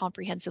more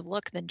comprehensive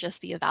look than just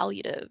the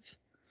evaluative.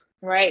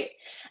 Right.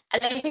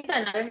 And I think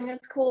another thing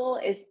that's cool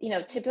is,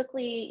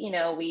 typically,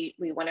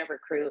 we want to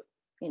recruit,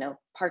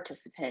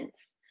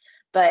 participants,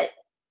 but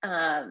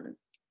um,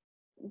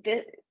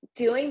 the,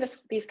 doing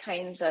these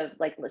kinds of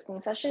like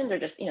listening sessions or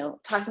just,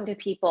 talking to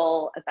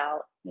people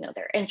about,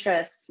 their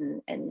interests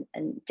and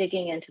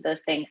digging into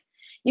those things.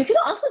 You can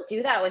also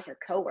do that with your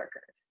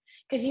coworkers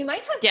because you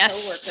might have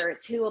Yes.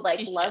 coworkers who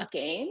like Yeah. love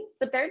games,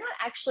 but they're not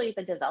actually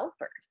the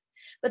developers.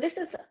 But this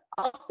is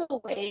also a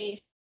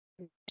way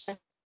to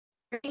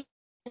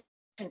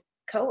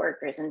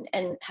coworkers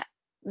and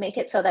make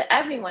it so that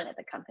everyone at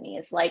the company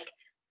is like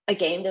a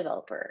game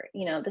developer.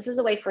 This is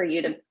a way for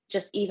you to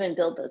just even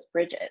build those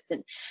bridges.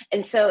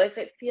 And so if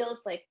it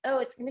feels like, oh,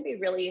 it's going to be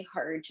really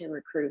hard to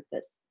recruit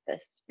this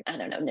I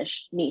don't know,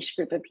 niche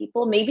group of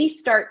people, maybe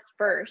start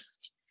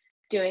first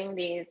doing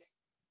these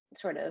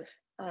sort of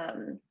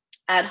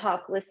ad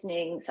hoc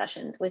listening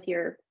sessions with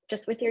your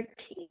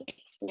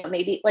teammates.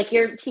 Maybe like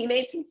your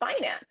teammates in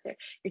finance or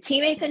your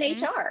teammates in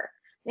Hmm. HR.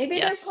 Maybe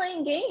they're Yes.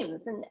 playing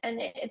games, and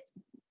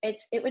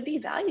it would be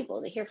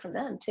valuable to hear from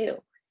them too.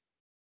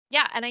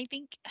 Yeah, and I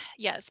think,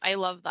 yes, I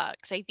love that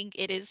because I think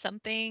it is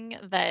something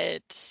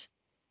that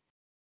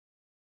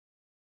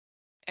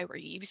we're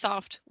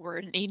Ubisoft. We're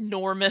an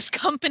enormous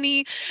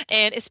company,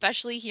 and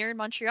especially here in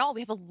Montreal,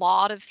 we have a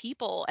lot of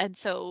people, and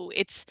so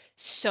it's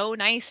so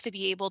nice to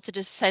be able to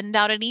just send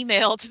out an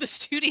email to the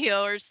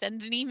studio or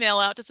send an email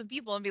out to some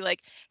people and be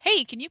like,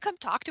 "Hey, can you come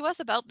talk to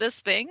us about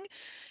this thing?"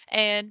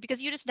 And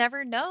because you just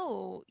never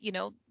know,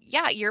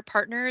 yeah, your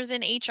partners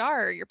in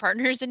HR, your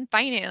partners in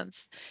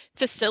finance,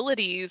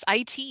 facilities,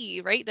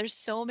 IT, right? There's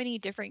so many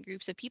different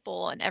groups of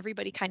people, and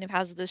everybody kind of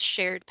has this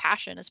shared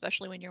passion,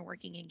 especially when you're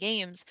working in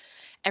games.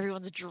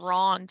 Everyone's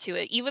drawn to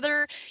it,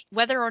 either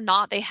whether or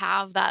not they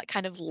have that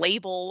kind of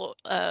label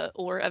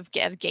or of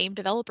game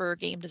developer or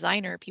game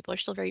designer. People are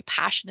still very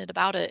passionate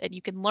about it, and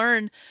you can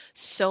learn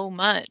so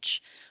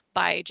much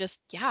by just,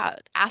 yeah,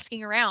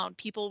 asking around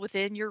people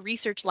within your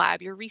research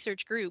lab, your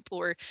research group,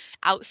 or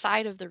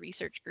outside of the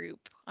research group.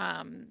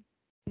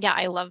 Yeah,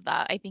 I love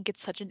that. I think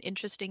it's such an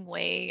interesting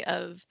way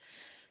of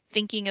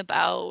thinking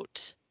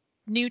about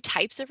new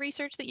types of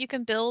research that you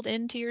can build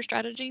into your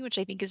strategy, which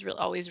I think is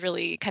always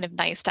really kind of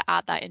nice to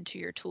add that into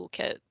your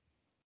toolkit.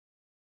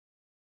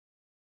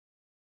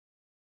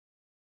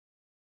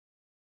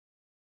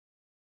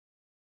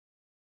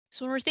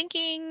 So when we're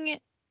thinking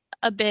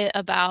a bit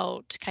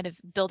about kind of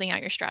building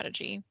out your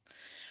strategy,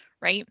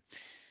 right?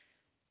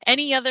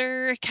 Any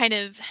other kind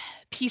of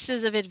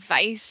pieces of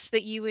advice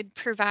that you would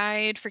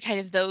provide for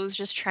kind of those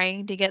just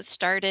trying to get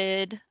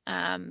started?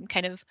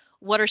 Kind of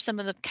what are some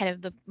of the kind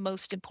of the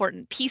most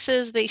important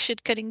pieces they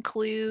could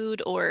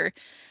include, or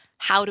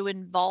how to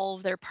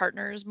involve their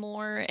partners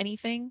more?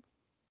 Anything?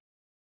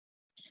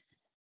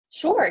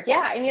 Sure.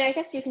 Yeah. I mean, I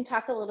guess you can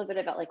talk a little bit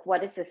about like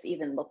what does this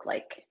even look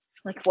like?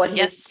 Like what is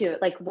Yes. to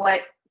like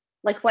what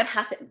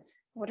happens?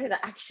 What are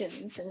the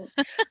actions? And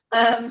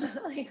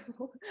like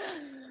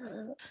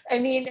I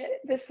mean,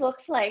 this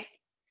looks like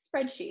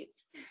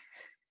spreadsheets.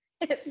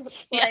 It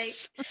looks like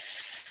Yes.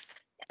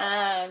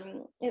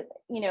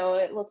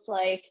 it looks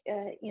like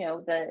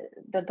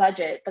the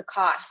budget, the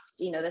cost,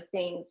 the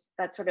things,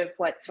 that's sort of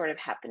what's sort of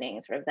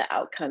happening, sort of the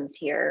outcomes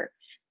here.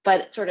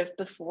 But sort of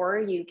before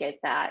you get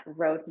that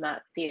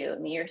roadmap view, I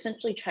mean, you're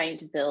essentially trying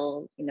to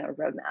build a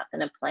roadmap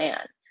and a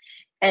plan.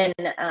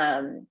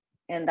 And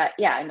And that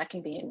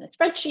can be in a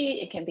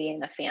spreadsheet, it can be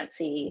in a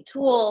fancy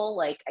tool,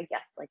 like I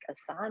guess like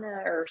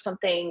Asana or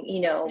something,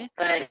 Yeah.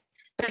 but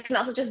it can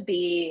also just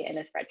be in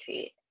a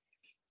spreadsheet.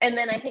 And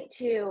then I think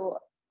too,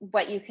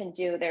 what you can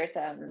do, there's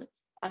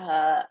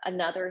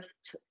another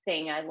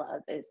thing I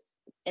love is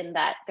in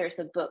that there's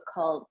a book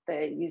called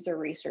The User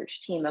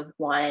Research Team of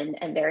One,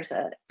 and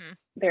Mm.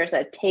 there's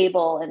a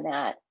table in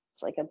that.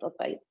 It's like a book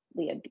by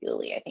Leah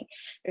Bewley, I think.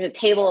 There's a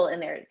table in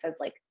there that says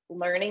like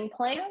learning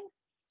plan.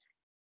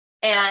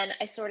 And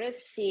I sort of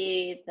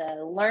see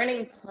the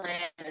learning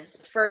plan as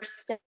the first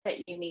step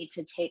that you need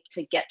to take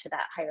to get to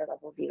that higher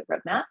level view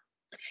roadmap,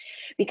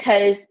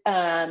 because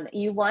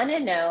you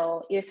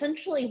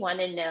essentially want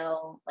to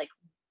know, like,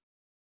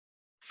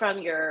 from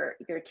your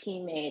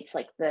teammates,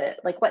 like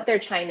what they're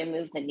trying to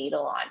move the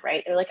needle on,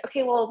 right? They're like,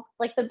 okay, well,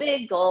 like the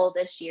big goal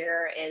this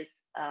year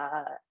is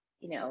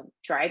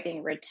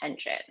driving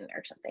retention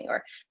or something,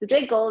 or the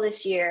big goal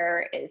this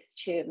year is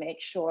to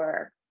make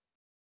sure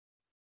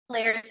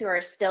players who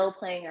are still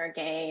playing our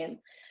game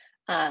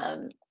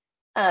um,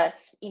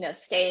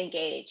 stay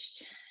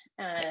engaged,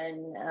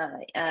 and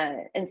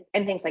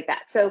and things like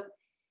that. So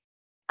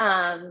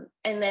and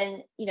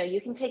then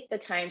you can take the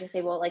time to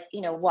say, well, like,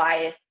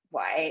 why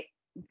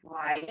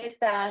is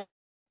that?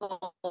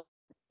 What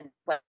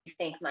do you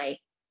think might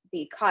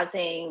be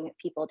causing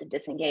people to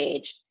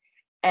disengage?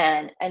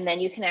 And then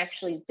you can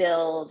actually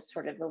build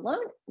sort of a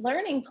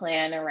learning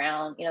plan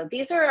around,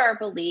 these are our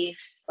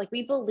beliefs. Like,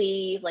 we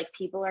believe like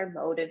people are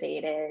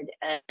motivated,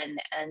 and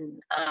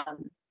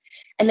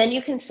then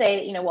you can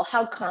say, well,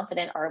 how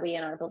confident are we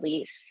in our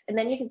beliefs? And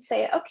then you can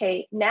say,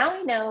 okay, now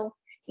we know,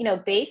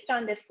 based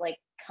on this like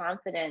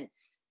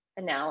confidence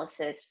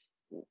analysis,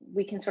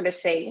 we can sort of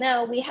say,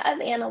 no, we have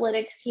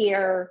analytics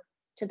here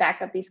to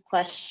back up these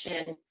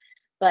questions,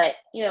 but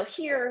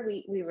here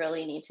we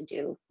really need to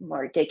do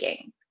more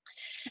digging.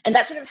 And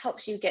that sort of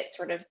helps you get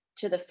sort of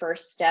to the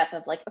first step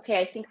of like, okay,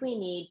 I think we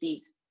need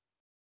these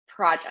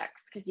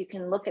projects, because you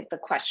can look at the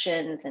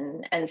questions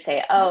and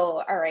say,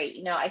 oh, all right,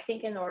 I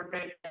think in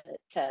order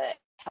to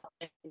help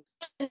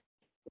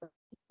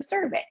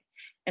survey,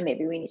 and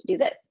maybe we need to do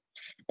this.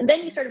 And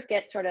then you sort of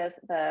get sort of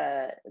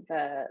the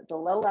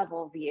low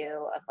level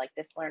view of like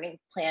this learning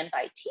plan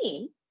by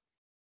team.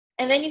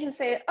 And then you can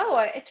say, oh,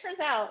 it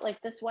turns out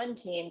like this one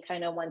team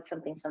kind of wants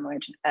something similar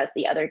as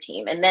the other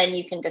team. And then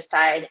you can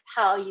decide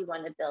how you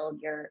want to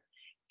build your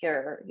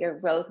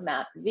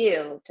roadmap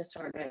view to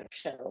sort of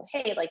show,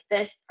 hey, like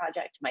this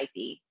project might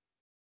be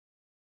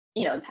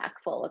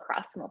impactful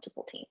across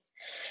multiple teams.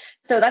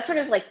 So that's sort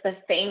of like the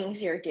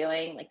things you're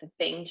doing, like the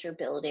things you're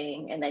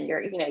building. And then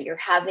you're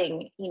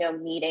having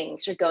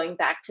meetings, you're going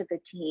back to the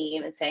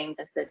team and saying,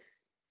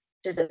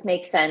 does this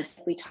make sense?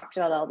 We talked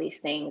about all these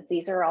things.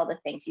 These are all the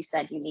things you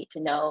said you need to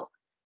know.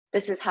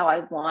 This is how I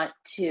want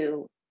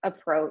to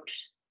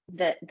approach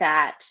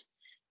that.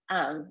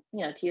 Do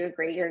you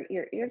agree?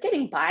 You're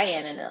getting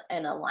buy-in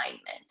and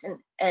alignment,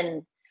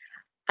 and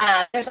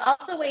there's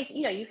also ways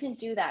you can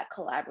do that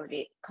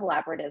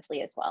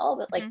collaboratively as well.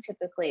 But like Mhm.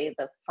 typically,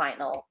 the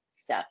final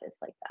step is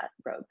like that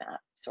roadmap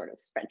sort of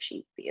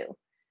spreadsheet view.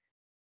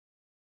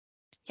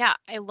 Yeah,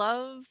 I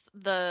love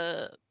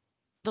the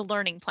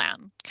learning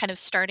plan, kind of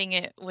starting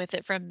it with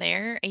it from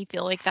there. I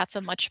feel like that's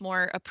a much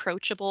more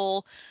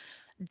approachable,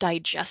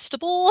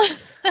 digestible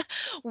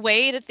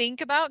way to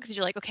think about, because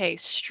you're like, okay,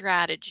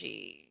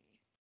 strategy.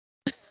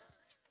 But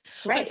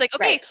it's Right, like,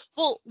 okay, right.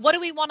 well, what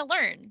do we want to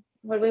learn?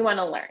 What do we want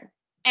to learn?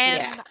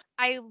 Yeah. And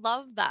I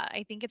love that.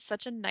 I think it's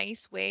such a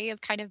nice way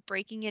of kind of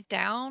breaking it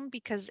down,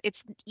 because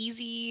it's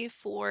easy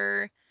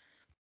to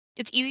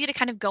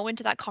kind of go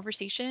into that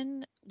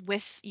conversation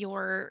with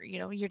your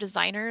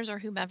designers or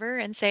whomever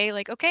and say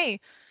like,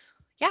 okay,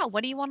 yeah,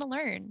 what do you want to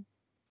learn?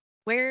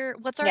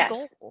 What's our Yes.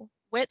 goal?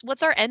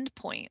 What's our end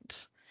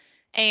point?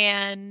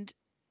 And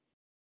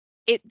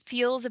it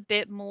feels a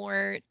bit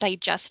more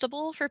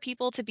digestible for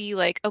people to be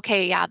like,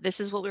 okay, yeah, this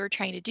is what we were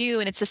trying to do.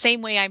 And it's the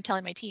same way I'm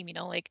telling my team,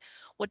 like,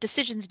 what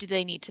decisions do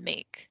they need to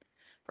make?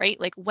 Right?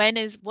 Like,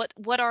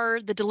 what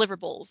are the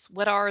deliverables?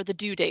 What are the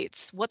due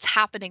dates? What's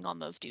happening on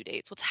those due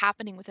dates? What's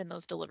happening within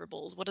those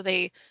deliverables? What are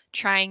they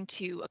trying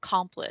to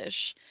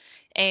accomplish?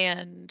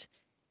 And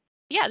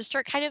yeah, to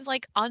start kind of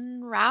like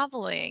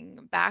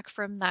unraveling back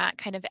from that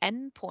kind of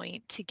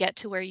endpoint to get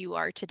to where you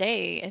are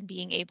today, and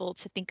being able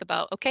to think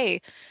about, okay,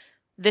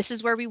 this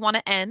is where we want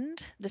to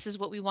end. This is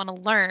what we want to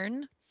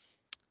learn.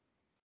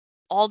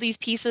 All these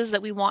pieces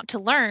that we want to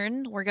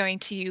learn, we're going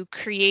to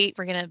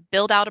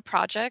build out a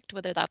project,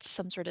 whether that's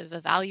some sort of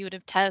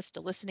evaluative test, a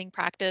listening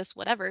practice,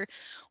 whatever.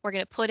 We're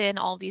going to put in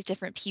all these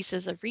different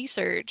pieces of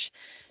research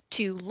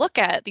to look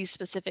at these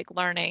specific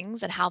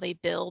learnings and how they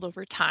build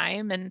over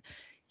time. And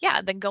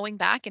yeah, then going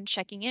back and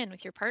checking in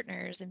with your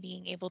partners and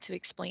being able to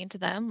explain to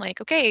them,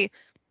 like, okay,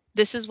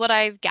 this is what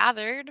I've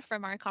gathered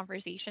from our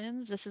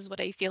conversations. This is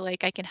what I feel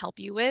like I can help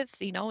you with.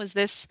 Does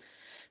this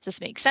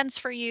make sense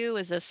for you?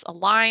 Is this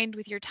aligned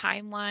with your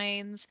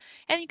timelines?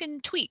 And you can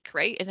tweak,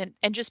 right?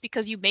 And just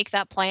because you make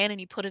that plan and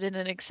you put it in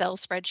an Excel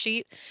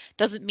spreadsheet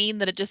doesn't mean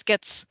that it just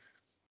gets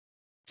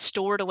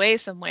stored away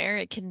somewhere.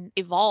 It can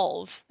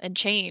evolve and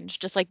change,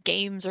 just like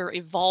games are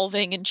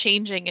evolving and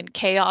changing and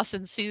chaos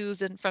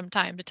ensues and from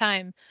time to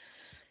time.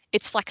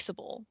 It's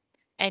flexible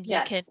and you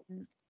can,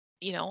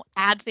 Yes.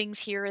 add things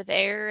here or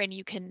there, and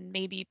you can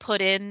maybe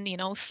put in,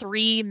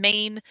 three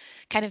main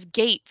kind of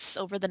gates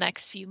over the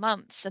next few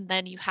months, and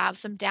then you have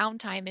some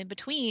downtime in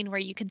between where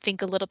you can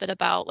think a little bit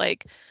about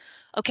like,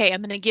 okay,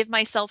 I'm going to give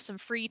myself some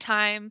free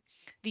time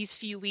these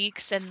few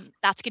weeks, and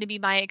that's going to be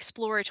my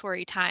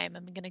exploratory time.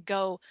 I'm going to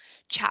go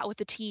chat with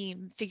the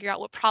team, figure out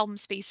what problem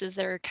spaces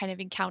they're kind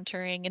of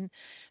encountering, and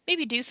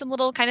maybe do some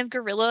little kind of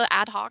guerrilla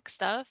ad hoc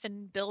stuff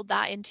and build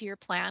that into your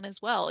plan as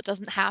well. It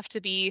doesn't have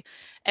to be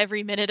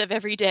every minute of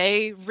every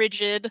day,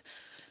 rigid,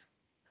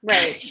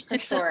 Right, for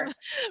kind of sure.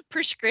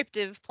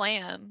 prescriptive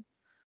plan.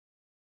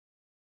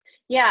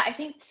 Yeah, I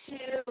think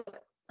too,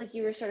 like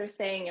you were sort of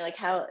saying, like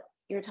how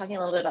you were talking a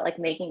little bit about like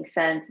making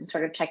sense and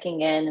sort of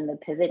checking in and the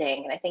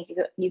pivoting. And I think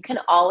you can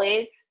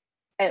always,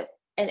 at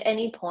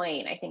any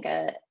point, I think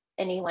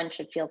anyone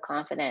should feel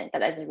confident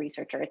that as a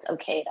researcher, it's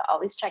okay to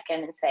always check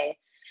in and say,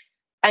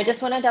 I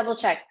just want to double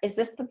check, is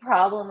this the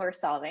problem we're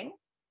solving?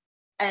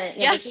 And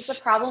this is the Yes.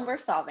 problem we're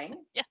solving.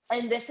 Yes.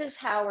 And this is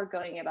how we're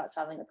going about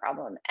solving the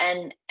problem.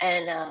 There's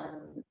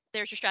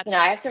your I strategy.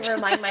 have to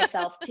remind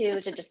myself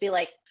too to just be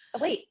like, oh,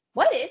 wait,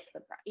 what is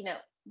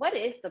what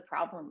is the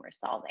problem we're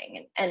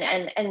solving?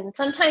 Yeah. And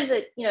sometimes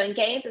in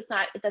games, it's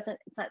not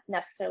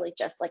necessarily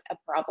just like a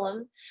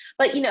problem,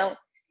 but The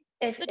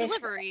if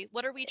delivery.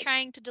 What are we it's,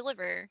 trying to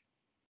deliver?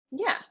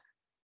 yeah,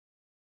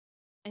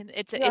 And you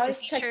it's a always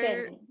check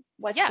feature. in.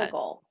 What's the Yeah.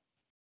 goal?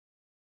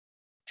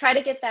 Try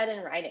to get that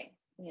in writing,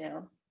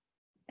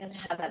 and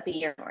have that be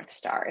your North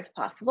Star if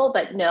possible,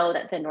 but know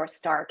that the North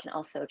Star can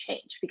also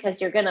change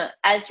because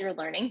as you're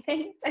learning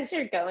things, as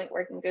you're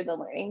working through the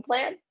learning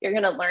plan, you're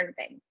going to learn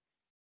things.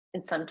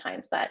 And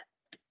sometimes that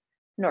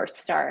North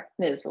Star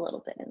moves a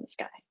little bit in the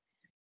sky.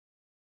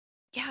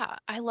 Yeah,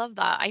 I love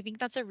that. I think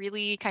that's a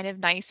really kind of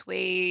nice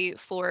way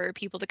for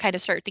people to kind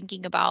of start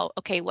thinking about,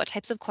 okay, what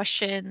types of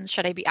questions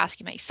should I be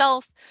asking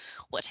myself?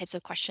 What types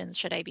of questions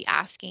should I be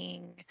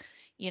asking,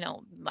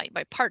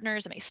 my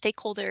partners and my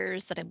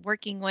stakeholders that I'm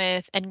working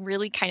with, and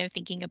really kind of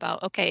thinking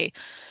about, okay,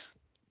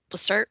 we'll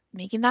start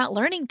making that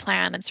learning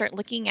plan and start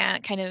looking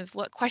at kind of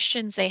what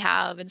questions they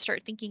have and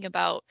start thinking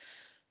about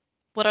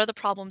what are the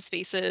problem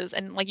spaces,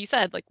 and like you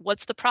said, like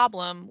what's the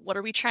problem, what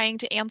are we trying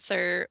to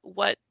answer,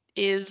 what's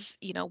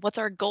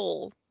our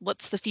goal,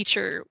 what's the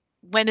feature,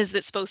 when is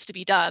it supposed to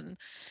be done,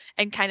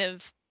 and kind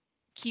of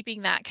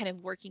keeping that kind of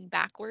working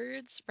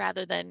backwards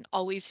rather than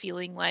always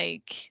feeling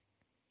like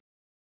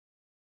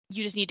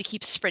you just need to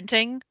keep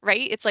sprinting,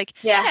 right? It's like,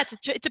 Yeah.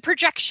 yeah, it's a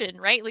projection,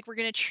 right? Like we're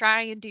going to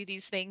try and do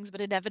these things,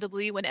 but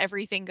inevitably when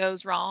everything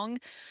goes wrong,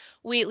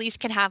 we at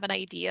least can have an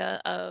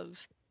idea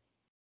of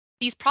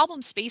these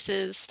problem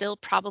spaces still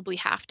probably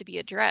have to be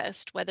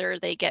addressed, whether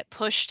they get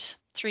pushed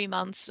 3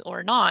 months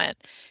or not.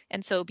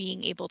 And so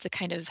being able to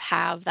kind of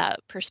have that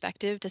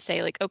perspective to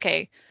say, like,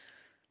 okay,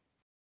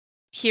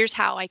 here's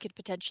how I could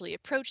potentially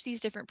approach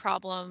these different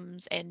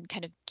problems, and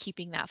kind of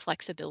keeping that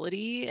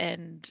flexibility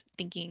and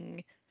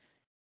thinking,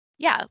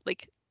 yeah,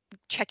 like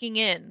checking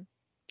in.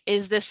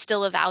 Is this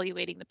still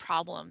evaluating the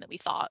problem that we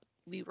thought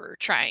we were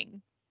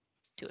trying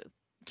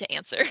to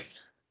answer?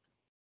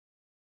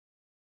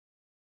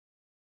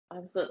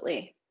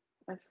 Absolutely.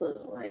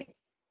 Absolutely.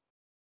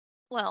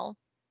 Well,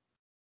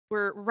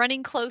 we're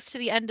running close to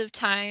the end of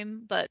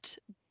time, but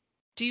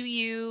do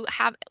you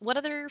have what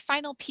other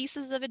final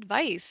pieces of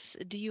advice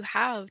do you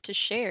have to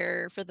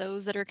share for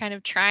those that are kind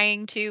of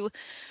trying to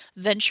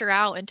venture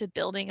out into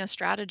building a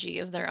strategy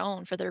of their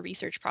own for their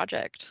research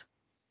project?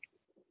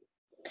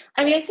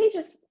 I mean, I say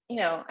just,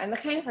 I'm the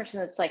kind of person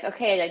that's like,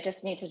 okay, I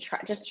just need to try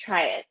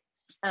it.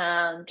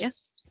 Yeah.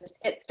 Just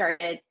get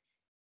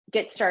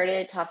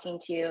started talking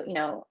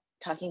to,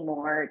 talking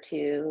more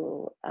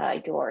to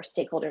your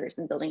stakeholders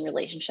and building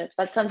relationships.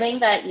 That's something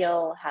that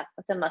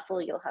that's a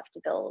muscle you'll have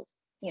to build,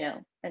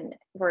 and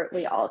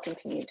we all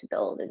continue to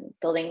build and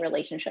building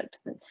relationships.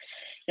 And,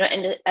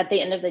 and at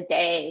the end of the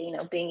day,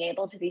 being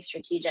able to be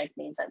strategic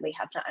means that we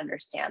have to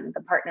understand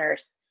the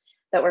partners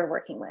that we're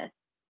working with.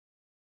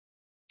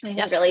 I think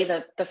Yes. really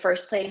the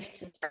first place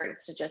to start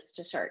is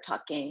to start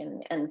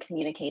talking and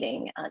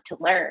communicating to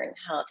learn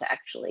how to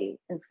actually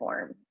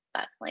inform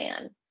that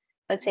plan.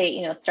 I'd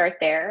say, start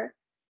there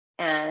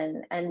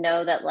and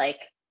know that like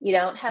you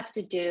don't have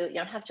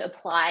to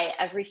apply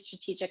every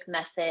strategic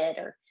method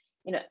or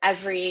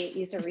every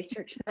use a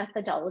research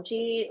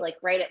methodology like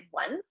right at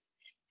once.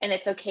 And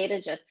it's okay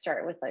to just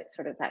start with like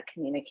sort of that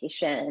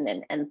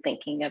communication and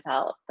thinking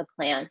about the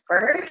plan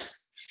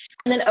first.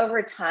 And then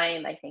over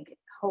time, I think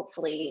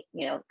hopefully,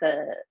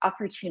 the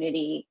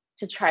opportunity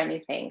to try new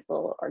things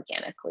will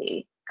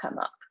organically come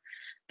up.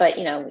 But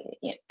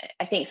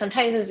I think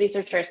sometimes as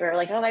researchers we're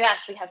like, oh my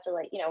gosh, we have to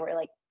like, we're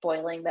like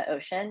boiling the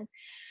ocean.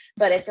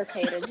 But it's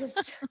okay to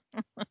just,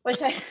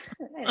 which I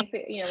think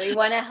we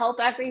want to help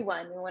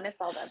everyone, we want to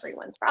solve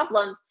everyone's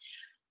problems.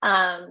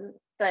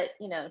 But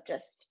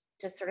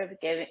just sort of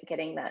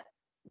getting that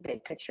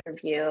big picture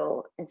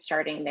view and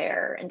starting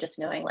there and just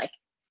knowing like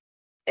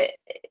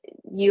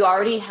you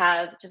already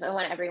have, just I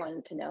want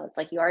everyone to know it's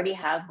like you already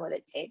have what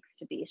it takes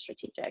to be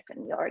strategic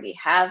and you already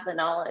have the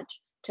knowledge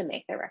to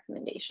make the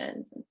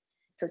recommendations. And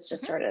so it's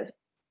just Mhm. sort of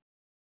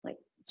like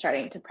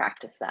starting to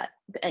practice that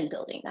and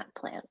building that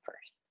plan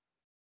first.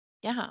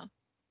 Yeah,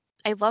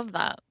 I love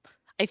that.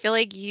 I feel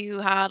like you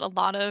had a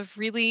lot of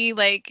really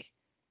like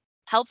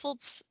helpful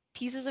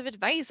pieces of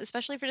advice,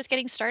 especially for just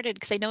getting started,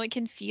 because I know it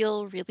can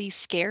feel really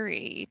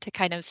scary to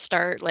kind of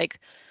start like,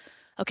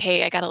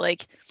 okay, I gotta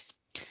like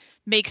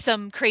make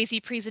some crazy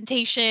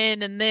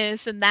presentation and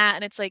this and that.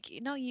 And it's like,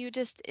 you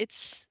just,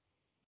 it's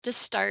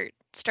just start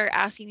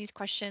asking these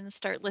questions,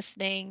 start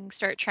listening,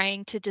 start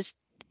trying to just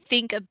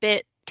think a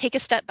bit, take a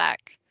step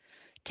back,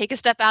 take a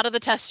step out of the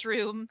test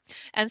room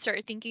and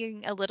start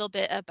thinking a little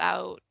bit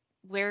about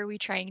where are we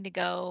trying to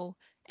go.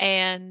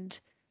 And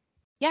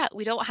yeah,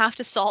 we don't have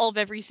to solve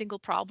every single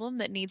problem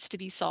that needs to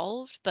be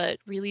solved, but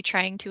really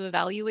trying to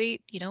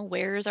evaluate,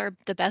 where's our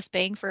the best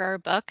bang for our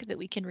buck that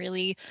we can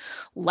really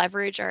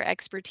leverage our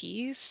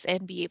expertise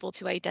and be able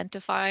to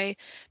identify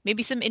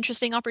maybe some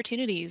interesting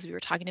opportunities. We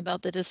were talking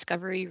about the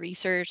discovery,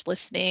 research,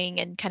 listening,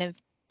 and kind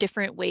of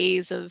different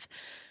ways of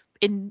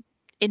in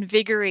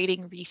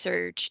invigorating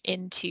research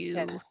into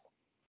Yes.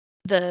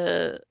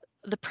 the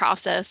the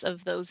process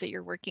of those that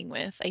you're working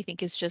with. I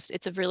think is just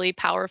it's a really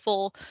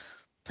powerful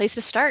place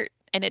to start.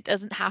 And it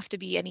doesn't have to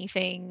be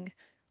anything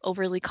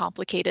overly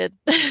complicated,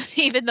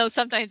 even though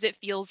sometimes it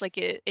feels like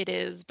it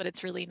is, but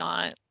it's really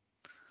not.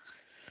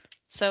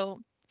 So,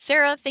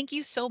 Sarah, thank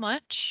you so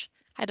much.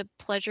 I had a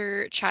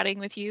pleasure chatting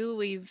with you.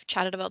 We've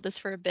chatted about this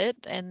for a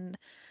bit, and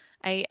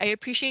I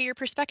appreciate your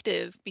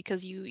perspective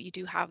because you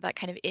do have that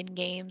kind of in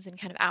games and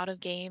kind of out of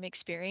game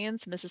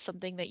experience. And this is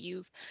something that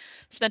you've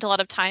spent a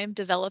lot of time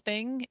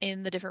developing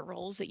in the different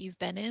roles that you've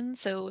been in.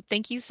 So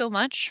thank you so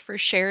much for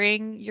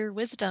sharing your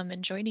wisdom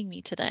and joining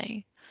me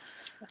today.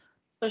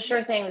 So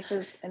sure thing. This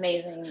is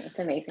amazing. It's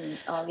amazing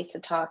always to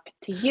talk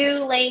to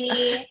you,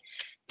 Lainey.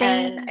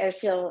 And Thanks. I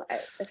feel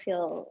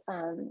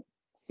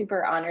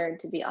super honored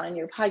to be on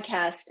your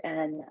podcast,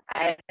 and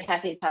I'm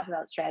happy to talk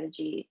about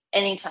strategy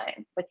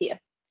anytime with you.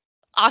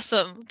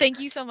 Awesome. Thank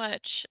you so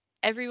much.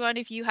 Everyone,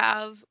 if you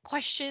have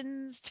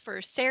questions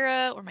for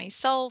Sarah or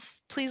myself,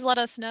 please let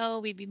us know.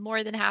 We'd be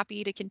more than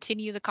happy to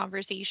continue the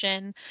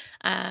conversation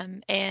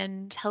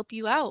and help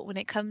you out when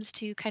it comes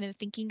to kind of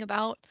thinking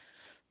about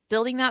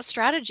building that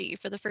strategy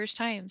for the first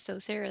time. So,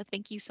 Sarah,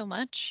 thank you so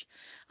much.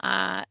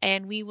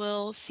 And we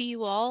will see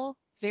you all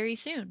very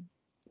soon.